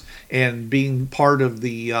fast and being part of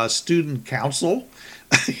the student council,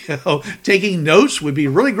 taking notes would be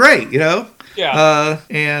really great, Yeah.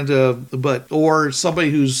 Or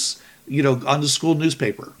somebody who's on the school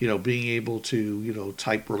newspaper, being able to,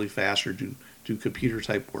 type really fast or do computer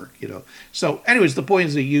type work, So anyways, the point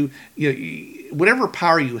is that you whatever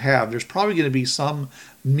power you have, there's probably going to be some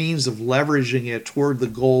means of leveraging it toward the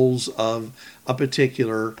goals of a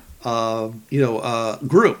particular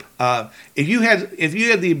group. If you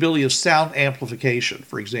had the ability of sound amplification,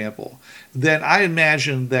 for example, then I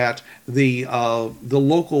imagine that the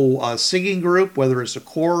local singing group, whether it's a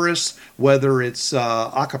chorus, whether it's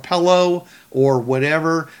a cappella or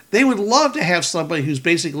whatever, they would love to have somebody who's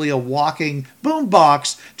basically a walking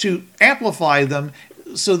boombox to amplify them,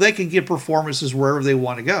 so they can give performances wherever they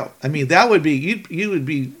want to go. I mean, that would be you would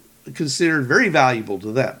be considered very valuable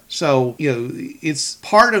to them. So it's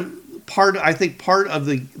part of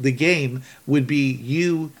the game would be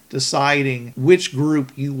you deciding which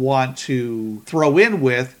group you want to throw in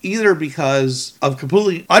with, either because of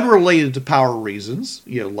completely unrelated to power reasons,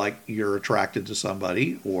 like you're attracted to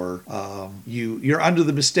somebody, or you're under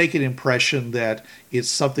the mistaken impression that it's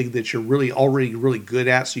something that you're already really good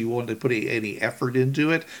at, so you won't put any effort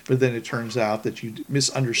into it, but then it turns out that you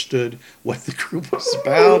misunderstood what the group was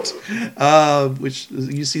about, which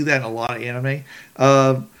you see that in a lot of anime.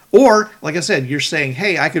 Or, like I said, you're saying,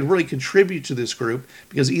 hey, I could really contribute to this group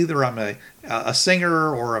because either I'm a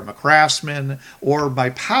singer, or I'm a craftsman, or my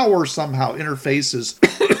power somehow interfaces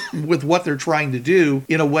with what they're trying to do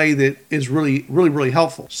in a way that is really, really, really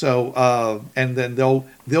helpful. So, and then they'll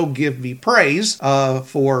give me praise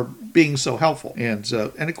for being so helpful. And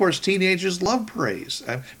of course, teenagers love praise.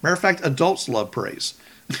 Matter of fact, adults love praise.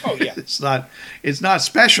 Oh yeah. It's not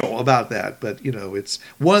special about that, but it's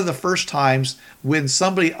one of the first times when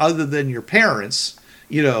somebody other than your parents,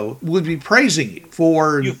 would be praising you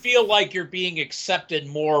for. You feel like you're being accepted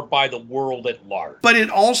more by the world at large. But it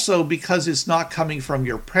also, because it's not coming from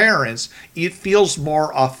your parents, it feels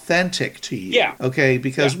more authentic to you. Yeah. Okay,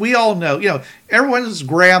 because we all know, everyone's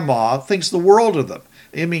grandma thinks the world of them.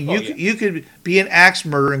 I mean, you could be an axe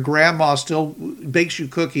murderer and grandma still bakes you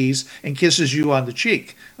cookies and kisses you on the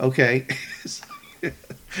cheek, okay?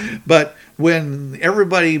 But when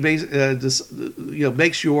everybody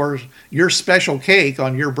makes your special cake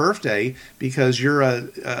on your birthday because you're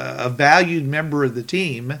a valued member of the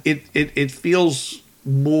team, it feels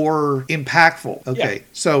more impactful. Okay, yeah.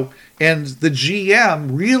 So, and the GM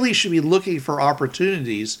really should be looking for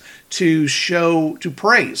opportunities to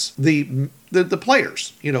praise the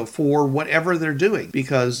players, for whatever they're doing,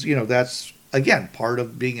 because that's again part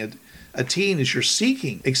of being a teen is you're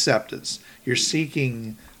seeking acceptance, you're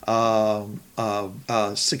seeking success,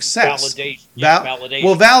 validation, validation.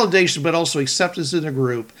 Well, validation, but also acceptance in a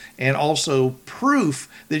group, and also proof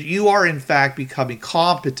that you are in fact becoming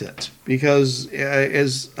competent. Because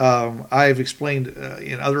as I've explained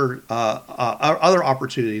in other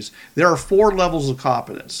opportunities, there are 4 levels of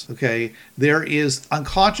competence. Okay, there is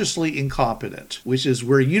unconsciously incompetent, which is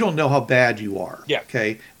where you don't know how bad you are. Yeah.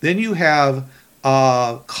 Okay, then you have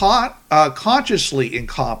consciously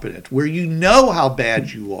incompetent, where you know how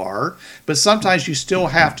bad you are, but sometimes you still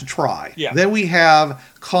have to try. Yeah. Then we have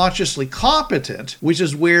consciously competent, which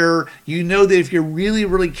is where you know that if you're really,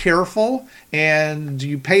 really careful and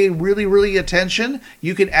you pay really, really attention,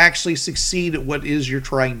 you can actually succeed at what it is you're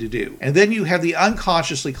trying to do. And then you have the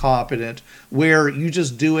unconsciously competent, where you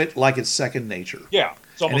just do it like it's second nature. Yeah.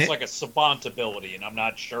 It's almost like a savant ability, and I'm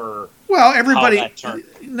not sure. Well, everybody. How that turned.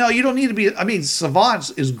 No, you don't need to be. I mean,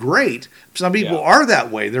 savants is great. Some people are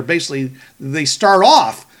that way. They're basically, they start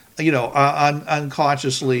off,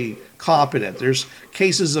 unconsciously competent. There's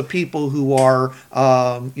cases of people who are,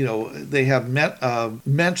 they have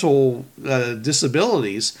mental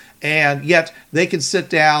disabilities, and yet they can sit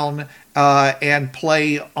down and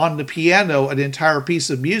play on the piano an entire piece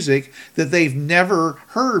of music that they've never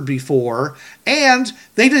heard before, and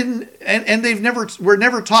they didn't, and they've never were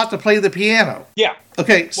never taught to play the piano. Yeah.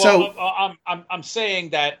 Okay, so I'm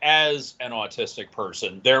saying that as an autistic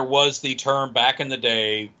person, there was the term back in the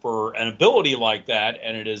day for an ability like that,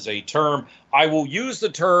 and it is a term. I will use the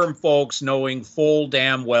term, folks, knowing full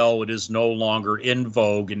damn well it is no longer in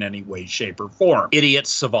vogue in any way, shape, or form. Idiot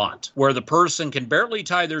savant, where the person can barely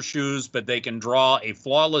tie their shoes, but they can draw a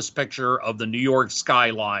flawless picture of the New York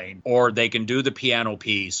skyline, or they can do the piano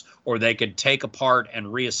piece, or they could take apart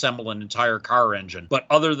and reassemble an entire car engine. But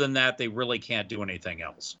other than that, they really can't do anything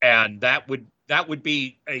else. And that would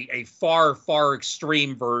be a far, far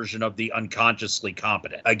extreme version of the unconsciously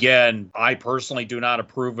competent. Again, I personally do not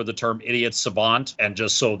approve of the term idiot savant, and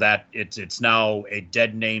just so that it's now a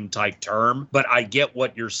dead name type term. But I get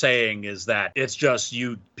what you're saying is that it's just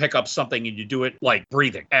you pick up something and you do it like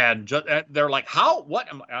breathing. And they're like, how? What?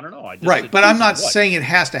 I don't know. Right, but I'm not saying it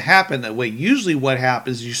has to happen that way. Usually what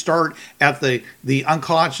happens is you start at the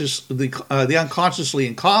unconsciously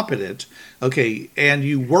incompetent, okay, and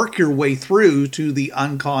you work your way through to the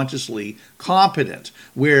unconsciously competent,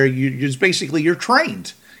 where you're basically you're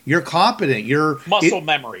trained, you're competent, you're muscle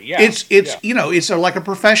memory. Yeah, it's like a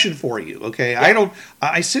profession for you. Okay, yeah.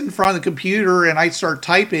 I sit in front of the computer and I start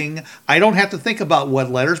typing. I don't have to think about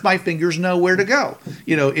what letters. My fingers know where to go.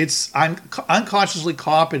 I'm unconsciously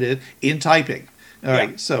competent in typing. All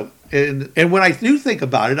right, so and when I do think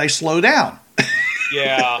about it, I slow down.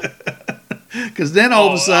 Yeah. Because then all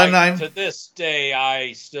of a sudden to this day,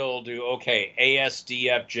 I still do,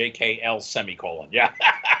 ASDFJKL semicolon. Yeah.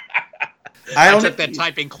 I took that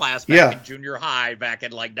typing class back in junior high back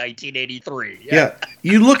in like 1983. Yeah.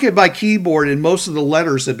 You look at my keyboard and most of the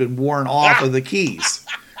letters have been worn off of the keys.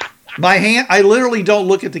 I literally don't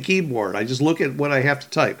look at the keyboard. I just look at what I have to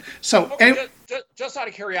type. So just out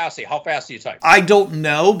of curiosity, how fast do you type? I don't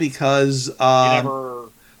know because... you never...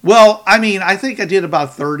 Well, I mean, I think I did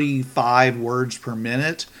about 35 words per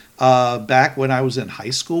minute back when I was in high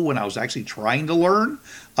school, when I was actually trying to learn.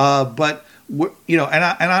 But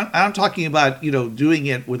I'm talking about doing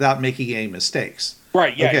it without making any mistakes.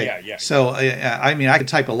 Right. Yeah. Okay. Yeah. So I mean, I can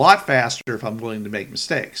type a lot faster if I'm willing to make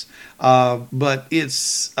mistakes. But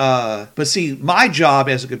see, my job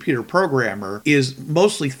as a computer programmer is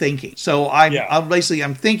mostly thinking. So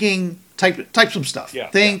I'm thinking, type some stuff. Yeah.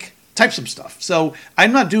 Type some stuff. So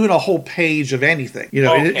I'm not doing a whole page of anything.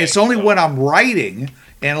 It's only when I'm writing,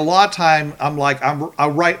 and a lot of time I'm like,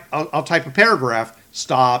 I'll type a paragraph,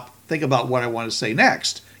 stop, think about what I want to say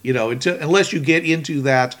next. Unless you get into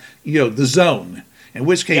that, the zone. In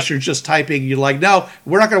which case you're just typing. You're like, no,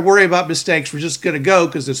 we're not going to worry about mistakes. We're just going to go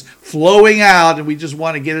because it's flowing out, and we just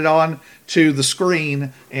want to get it on to the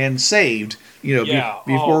screen and saved.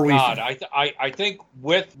 Before we. God, I think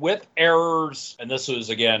with errors, and this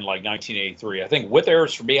was again like 1983. I think with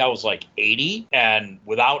errors for me, I was like 80, and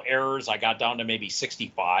without errors, I got down to maybe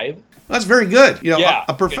 65. That's very good.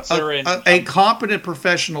 A competent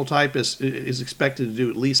professional typist is expected to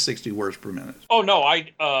do at least 60 words per minute. Oh no,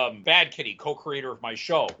 Bad Kitty, co-creator of my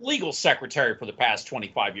show, legal secretary for the past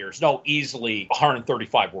 25 years. No, easily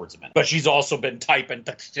 135 words a minute. But she's also been typing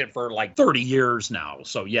for like 30 years now.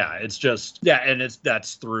 So yeah, it's just. Yeah, and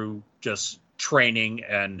that's through just training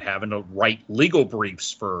and having to write legal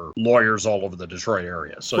briefs for lawyers all over the Detroit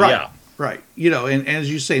area. So right. Right. And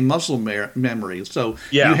as you say, muscle memory. So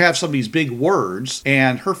you have some of these big words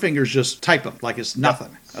and her fingers just type them like it's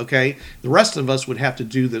nothing. Yep. Okay. The rest of us would have to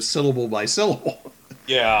do this syllable by syllable.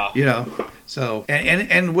 Yeah. So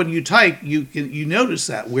and when you type, you notice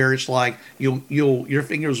that where it's like your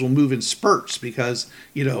fingers will move in spurts because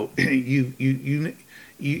you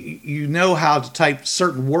know how to type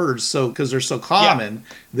certain words, so because they're so common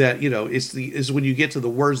that it's when you get to the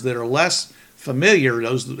words that are less familiar,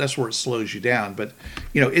 that's where it slows you down. But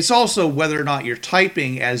it's also whether or not you're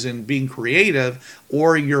typing as in being creative,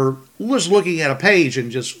 or you're just looking at a page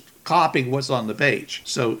and just copying what's on the page.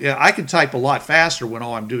 So I can type a lot faster when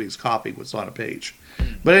all I'm doing is copying what's on a page.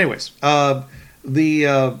 But anyways,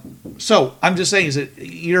 so I'm just saying is that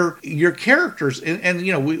your characters and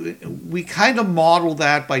we kind of model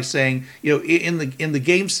that by saying in the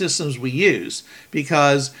game systems we use,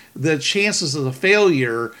 because the chances of the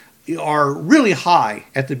failure are really high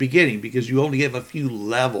at the beginning because you only have a few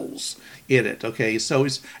levels in it. Okay, so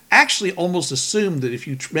it's actually almost assumed that if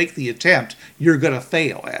you make the attempt, you're going to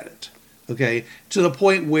fail at it. Okay, to the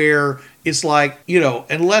point where it's like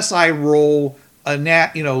unless I roll a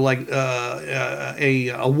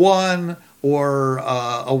 1 or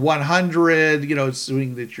a 100,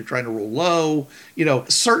 assuming that you're trying to roll low,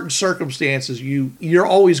 certain circumstances, you're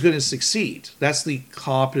always going to succeed. That's the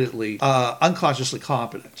competently, unconsciously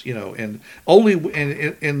competent, and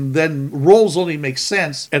then rolls only make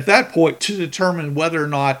sense at that point to determine whether or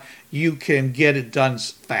not you can get it done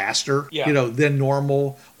faster, than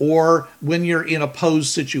normal, or when you're in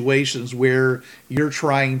opposed situations where you're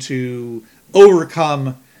trying to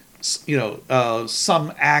overcome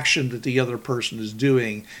some action that the other person is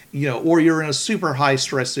doing, or you're in a super high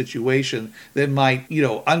stress situation that might,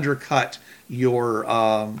 undercut your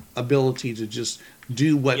ability to just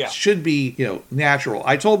do what should be, natural.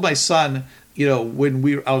 I told my son,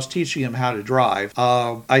 when I was teaching him how to drive,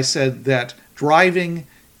 I said that driving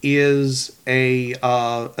is a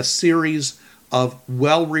series of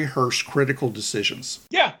well-rehearsed critical decisions.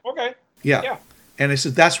 Yeah. Okay. Yeah. And I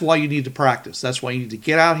said, that's why you need to practice. That's why you need to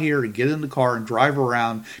get out here and get in the car and drive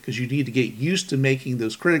around, because you need to get used to making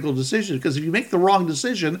those critical decisions. Because if you make the wrong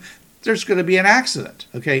decision, there's going to be an accident.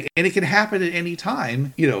 Okay. And it can happen at any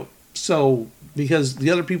time, so because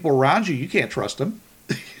the other people around you, you can't trust them.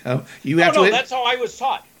 You have to. That's how I was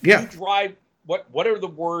taught. Yeah. You drive. What are the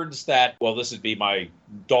words that, well, this would be my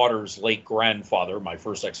daughter's late grandfather, my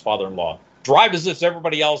first ex-father-in-law. Drive as if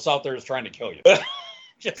everybody else out there is trying to kill you.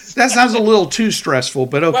 That sounds a little too stressful,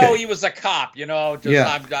 but okay. Well, he was a cop,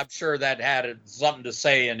 I'm sure that had something to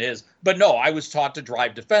say in his. But no, I was taught to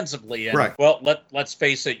drive defensively. And, right. Well, let's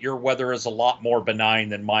face it, your weather is a lot more benign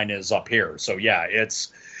than mine is up here. So, yeah,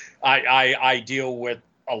 I deal with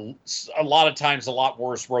a lot of times a lot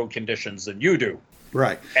worse road conditions than you do.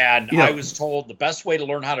 Right. And I was told the best way to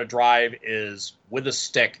learn how to drive is with a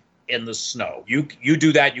stick in the snow. You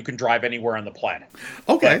do that, you can drive anywhere on the planet.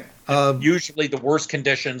 Okay. Usually the worst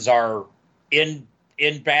conditions are in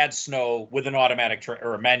bad snow with an automatic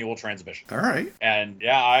or a manual transmission. All right. And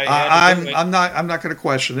I'm not going to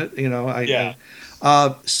question it.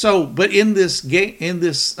 But in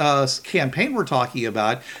this campaign we're talking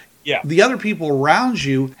about, the other people around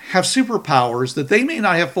you have superpowers that they may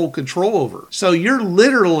not have full control over. So you're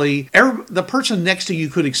literally the person next to you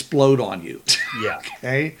could explode on you. Yeah.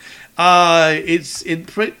 Okay.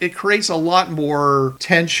 It creates a lot more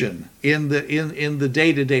tension in the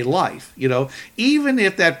day-to-day life. Even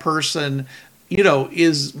if that person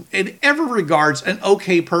is in every regards an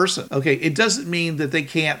okay person. Okay, it doesn't mean that they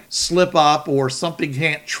can't slip up or something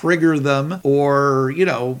can't trigger them, or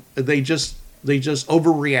they just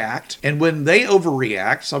overreact. And when they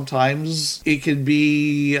overreact, sometimes it can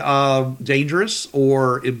be dangerous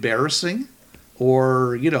or embarrassing,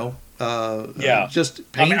 or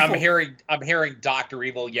just painful. I'm hearing Dr.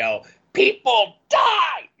 Evil yell, "People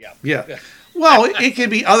die!" Yeah. Well, it can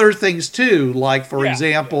be other things too, like for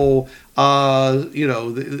example,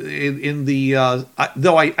 in the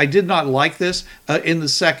though I did not like this in the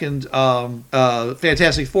second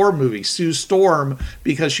Fantastic Four movie, Sue Storm,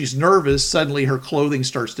 because she's nervous, suddenly her clothing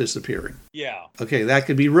starts disappearing. Yeah. Okay, that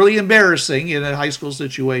could be really embarrassing in a high school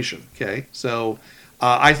situation. Okay, so.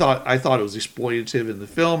 I thought it was exploitative in the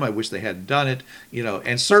film. I wish they hadn't done it,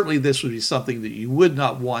 and certainly this would be something that you would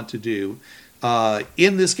not want to do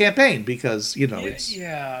in this campaign, because it's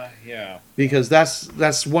because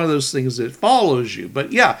that's one of those things that follows you.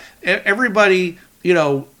 But everybody,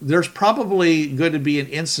 there's probably going to be an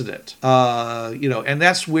incident, and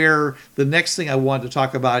that's where the next thing I wanted to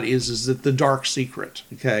talk about is that the dark secret.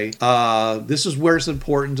 Okay, this is where it's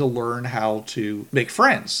important to learn how to make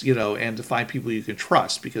friends, and to find people you can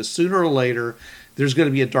trust, because sooner or later there's going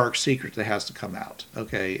to be a dark secret that has to come out.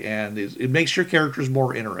 Okay, and it makes your characters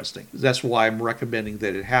more interesting. That's why I'm recommending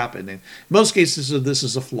that it happen. In most cases, this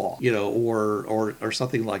is a flaw, or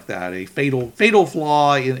something like that, a fatal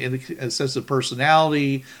flaw in a sense of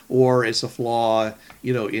personality, or it's a flaw,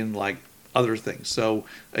 in like other things. So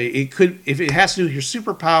it could, if it has to do with your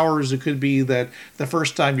superpowers, it could be that the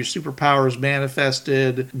first time your superpowers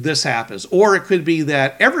manifested, this happens. Or it could be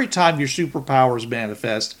that every time your superpowers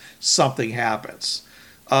manifest, something happens.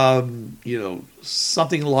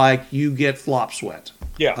 Something like you get flop sweat.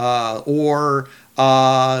 Yeah. Or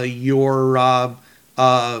your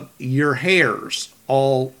hairs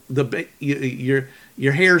all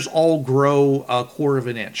your hairs all grow a quarter of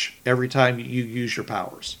an inch every time you use your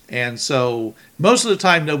powers. And so most of the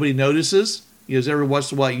time nobody notices, because every once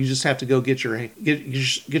in a while you just have to go get your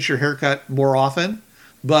haircut more often.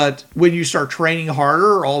 But when you start training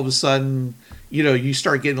harder, all of a sudden, you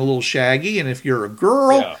start getting a little shaggy. And if you're a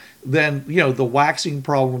girl, then, the waxing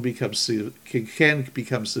problem can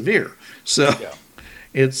become severe. So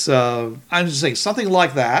it's, I'm just saying something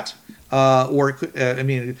like that. Or it could, I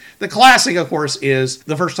mean, the classic, of course, is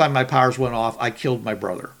the first time my powers went off, I killed my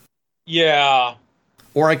brother. Yeah.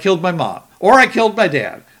 Or I killed my mom. Or I killed my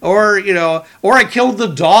dad. Or, or I killed the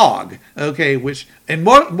dog. Okay, and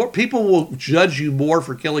more people will judge you more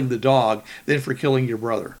for killing the dog than for killing your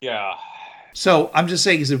brother. Yeah. So I'm just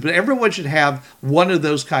saying, but everyone should have one of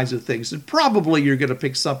those kinds of things. And probably you're going to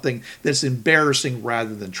pick something that's embarrassing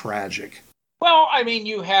rather than tragic. Well, I mean,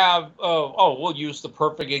 you have, we'll use the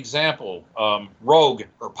perfect example. Rogue,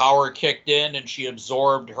 her power kicked in and she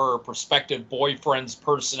absorbed her prospective boyfriend's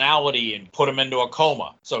personality and put him into a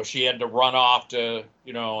coma. So she had to run off to,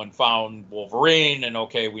 and found Wolverine. And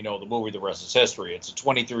okay, we know the movie, the rest is history. It's a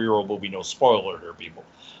 23-year-old movie, no spoiler there, people.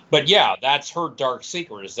 But yeah, that's her dark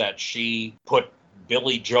secret, is that she put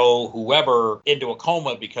Billy Joe, whoever, into a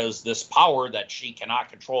coma because this power that she cannot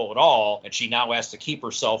control at all, and she now has to keep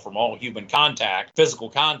herself from all human contact, physical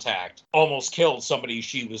contact, almost killed somebody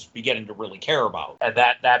she was beginning to really care about. And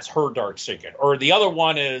that's her dark secret. Or the other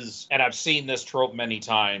one is, and I've seen this trope many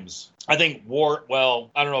times, I think I don't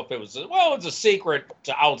know if it's a secret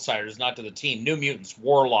to outsiders, not to the team. New Mutants,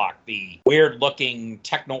 Warlock, the weird-looking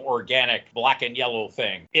techno-organic black and yellow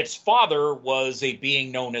thing. Its father was a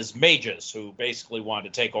being known as Magus, who basically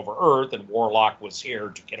wanted to take over Earth, and Warlock was here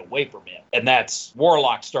to get away from him. And that's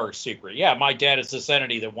Warlock's dark secret. Yeah, my dad is this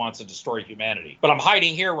entity that wants to destroy humanity. But I'm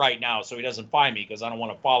hiding here right now so he doesn't find me because I don't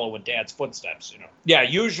want to follow in Dad's footsteps, Yeah,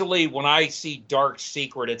 usually when I see dark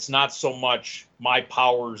secret, it's not so much my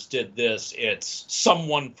powers did this, it's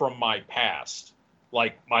someone from my past.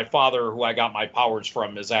 Like my father, who I got my powers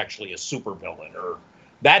from, is actually a supervillain, or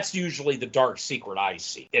that's usually the dark secret I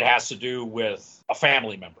see. It has to do with a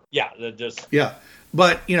family member. Yeah, yeah,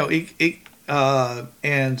 but and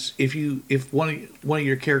if one of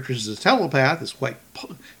your characters is a telepath, it's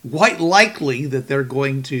quite likely that they're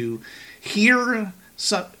going to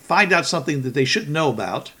find out something that they shouldn't know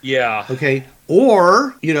about. Yeah. Okay.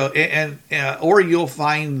 Or or you'll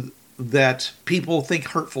find that people think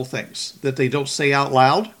hurtful things that they don't say out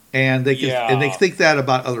loud, and they think that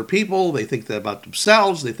about other people. They think that about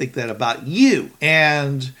themselves. They think that about you,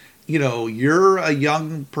 and you're a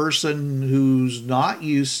young person who's not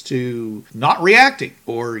used to not reacting,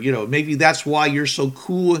 or, maybe that's why you're so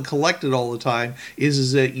cool and collected all the time,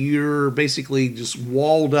 is that you're basically just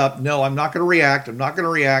walled up. No, I'm not going to react. I'm not going to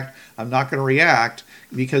react. I'm not going to react,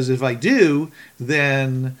 because if I do,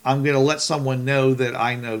 then I'm going to let someone know that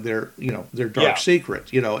I know their dark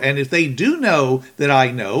secret, and if they do know that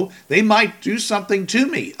I know, they might do something to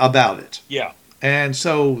me about it. Yeah. And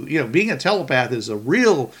so, being a telepath is a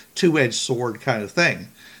real two-edged sword kind of thing.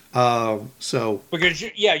 Because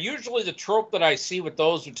usually the trope that I see with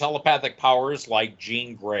those with telepathic powers, like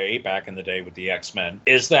Jean Grey back in the day with the X-Men,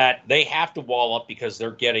 is that they have to wall up because they're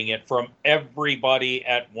getting it from everybody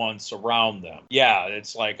at once around them. Yeah,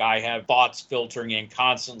 it's like I have thoughts filtering in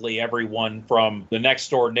constantly, everyone from the next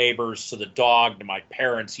door neighbors to the dog to my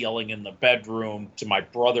parents yelling in the bedroom to my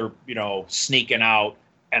brother, sneaking out.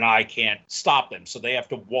 And I can't stop them. So they have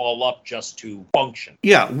to wall up just to function.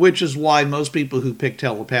 Yeah, which is why most people who pick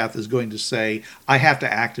telepath is going to say, I have to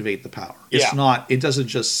activate the power. It doesn't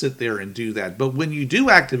just sit there and do that. But when you do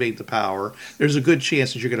activate the power, there's a good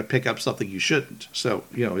chance that you're going to pick up something you shouldn't. So,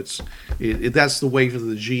 that's the way for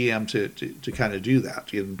the GM to kind of do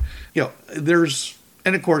that.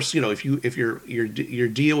 And of course, if your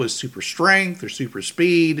deal is super strength or super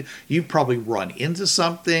speed, you've probably run into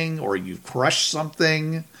something or you've crushed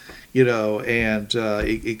something, and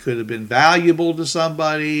it could have been valuable to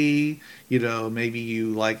somebody. Maybe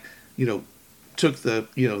you took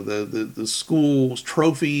the school's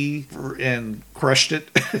trophy and crushed it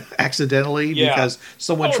accidentally because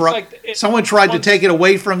someone tried to take it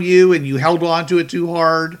away from you and you held on to it too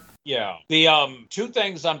hard. Yeah. The two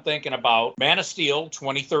things I'm thinking about, Man of Steel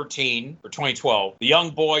 2013 or 2012, the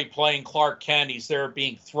young boy playing Clark Kent, he's there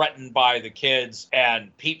being threatened by the kids,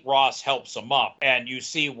 and Pete Ross helps him up. And you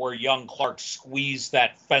see where young Clark squeezed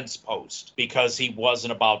that fence post because he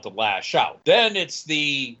wasn't about to lash out. Then it's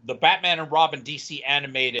the Batman and Robin DC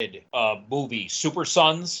animated movie, Super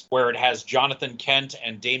Sons, where it has Jonathan Kent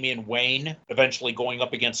and Damian Wayne eventually going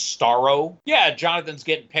up against Starro. Yeah, Jonathan's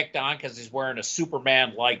getting picked on because he's wearing a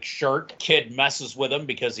Superman-like shirt. Kid messes with him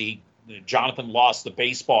because Jonathan lost the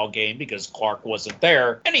baseball game because Clark wasn't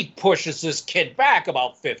there, and he pushes this kid back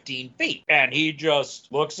about 15 feet. And he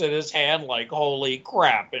just looks at his hand like, holy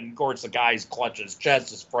crap. And of course, the guy's clutching his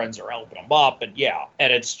chest. His friends are helping him up. And yeah,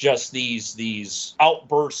 and it's just these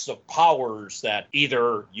outbursts of powers that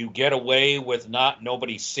either you get away with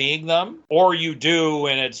nobody seeing them, or you do,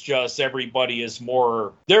 and it's just everybody is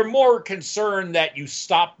they're more concerned that you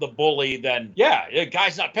stop the bully than, yeah, the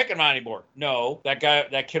guy's not picking on anymore. No, that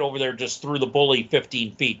kid over there just threw the bully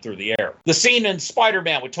 15 feet through the air. The scene in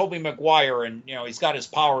Spider-Man with Tobey Maguire, and he's got his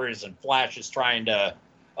powers, and Flash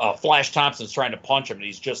Thompson's trying to punch him, and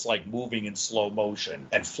he's just like moving in slow motion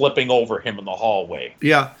and flipping over him in the hallway.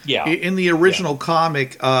 Yeah. Yeah. In the original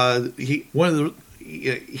comic,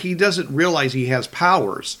 he doesn't realize he has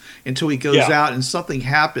powers until he goes out and something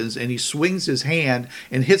happens, and he swings his hand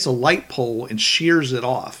and hits a light pole and shears it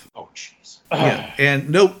off. Oh, jeez. Yeah.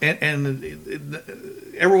 And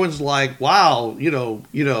everyone's like, wow,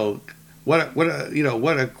 what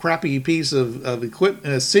a crappy piece of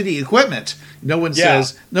equipment, city equipment. No one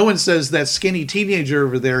says that skinny teenager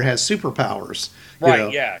over there has superpowers.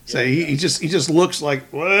 Right. Yeah. So he just looks like,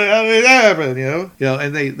 what happened?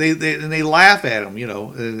 And they laugh at him.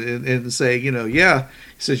 And say, yeah. He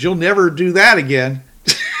says, you'll never do that again.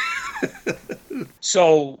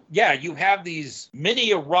 So, yeah, you have these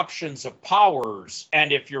mini eruptions of powers,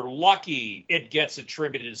 and if you're lucky, it gets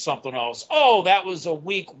attributed to something else. Oh, that was a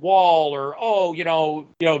weak wall, or,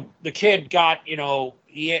 the kid got,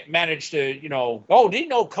 he managed to, didn't he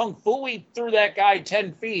know Kung Fu? He threw that guy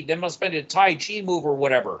 10 feet. That must have been a Tai Chi move or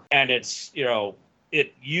whatever. And it's,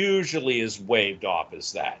 it usually is waved off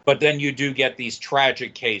as that. But then you do get these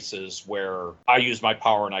tragic cases where I used my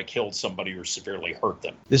power and I killed somebody or severely hurt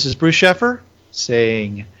them. This is Bruce Sheffer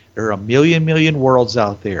saying there are a million worlds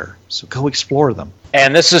out there, so go explore them.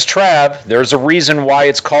 And this is Trav. There's a reason why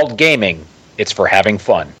it's called gaming. It's for having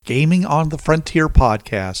fun. Gaming on the Frontier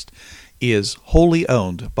podcast is wholly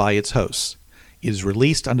owned by its hosts. It is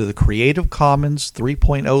released under the Creative Commons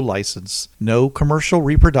 3.0 license. No commercial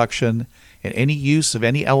reproduction and any use of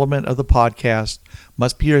any element of the podcast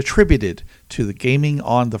must be attributed to the Gaming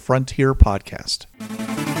on the Frontier podcast.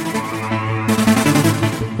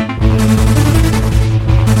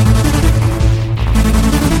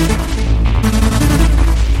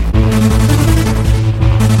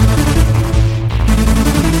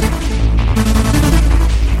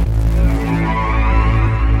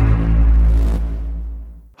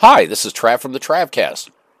 Hi, this is Trav from the Travcast.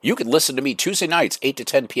 You can listen to me Tuesday nights, 8 to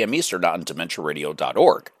 10 p.m. Eastern on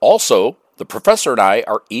DementiaRadio.org. Also, the Professor and I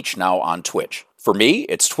are each now on Twitch. For me,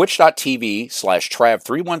 it's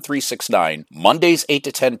twitch.tv/Trav31369, Mondays 8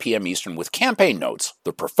 to 10 p.m. Eastern with campaign notes.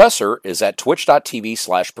 The Professor is at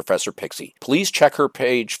twitch.tv/ProfessorPixie. Please check her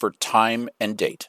page for time and date.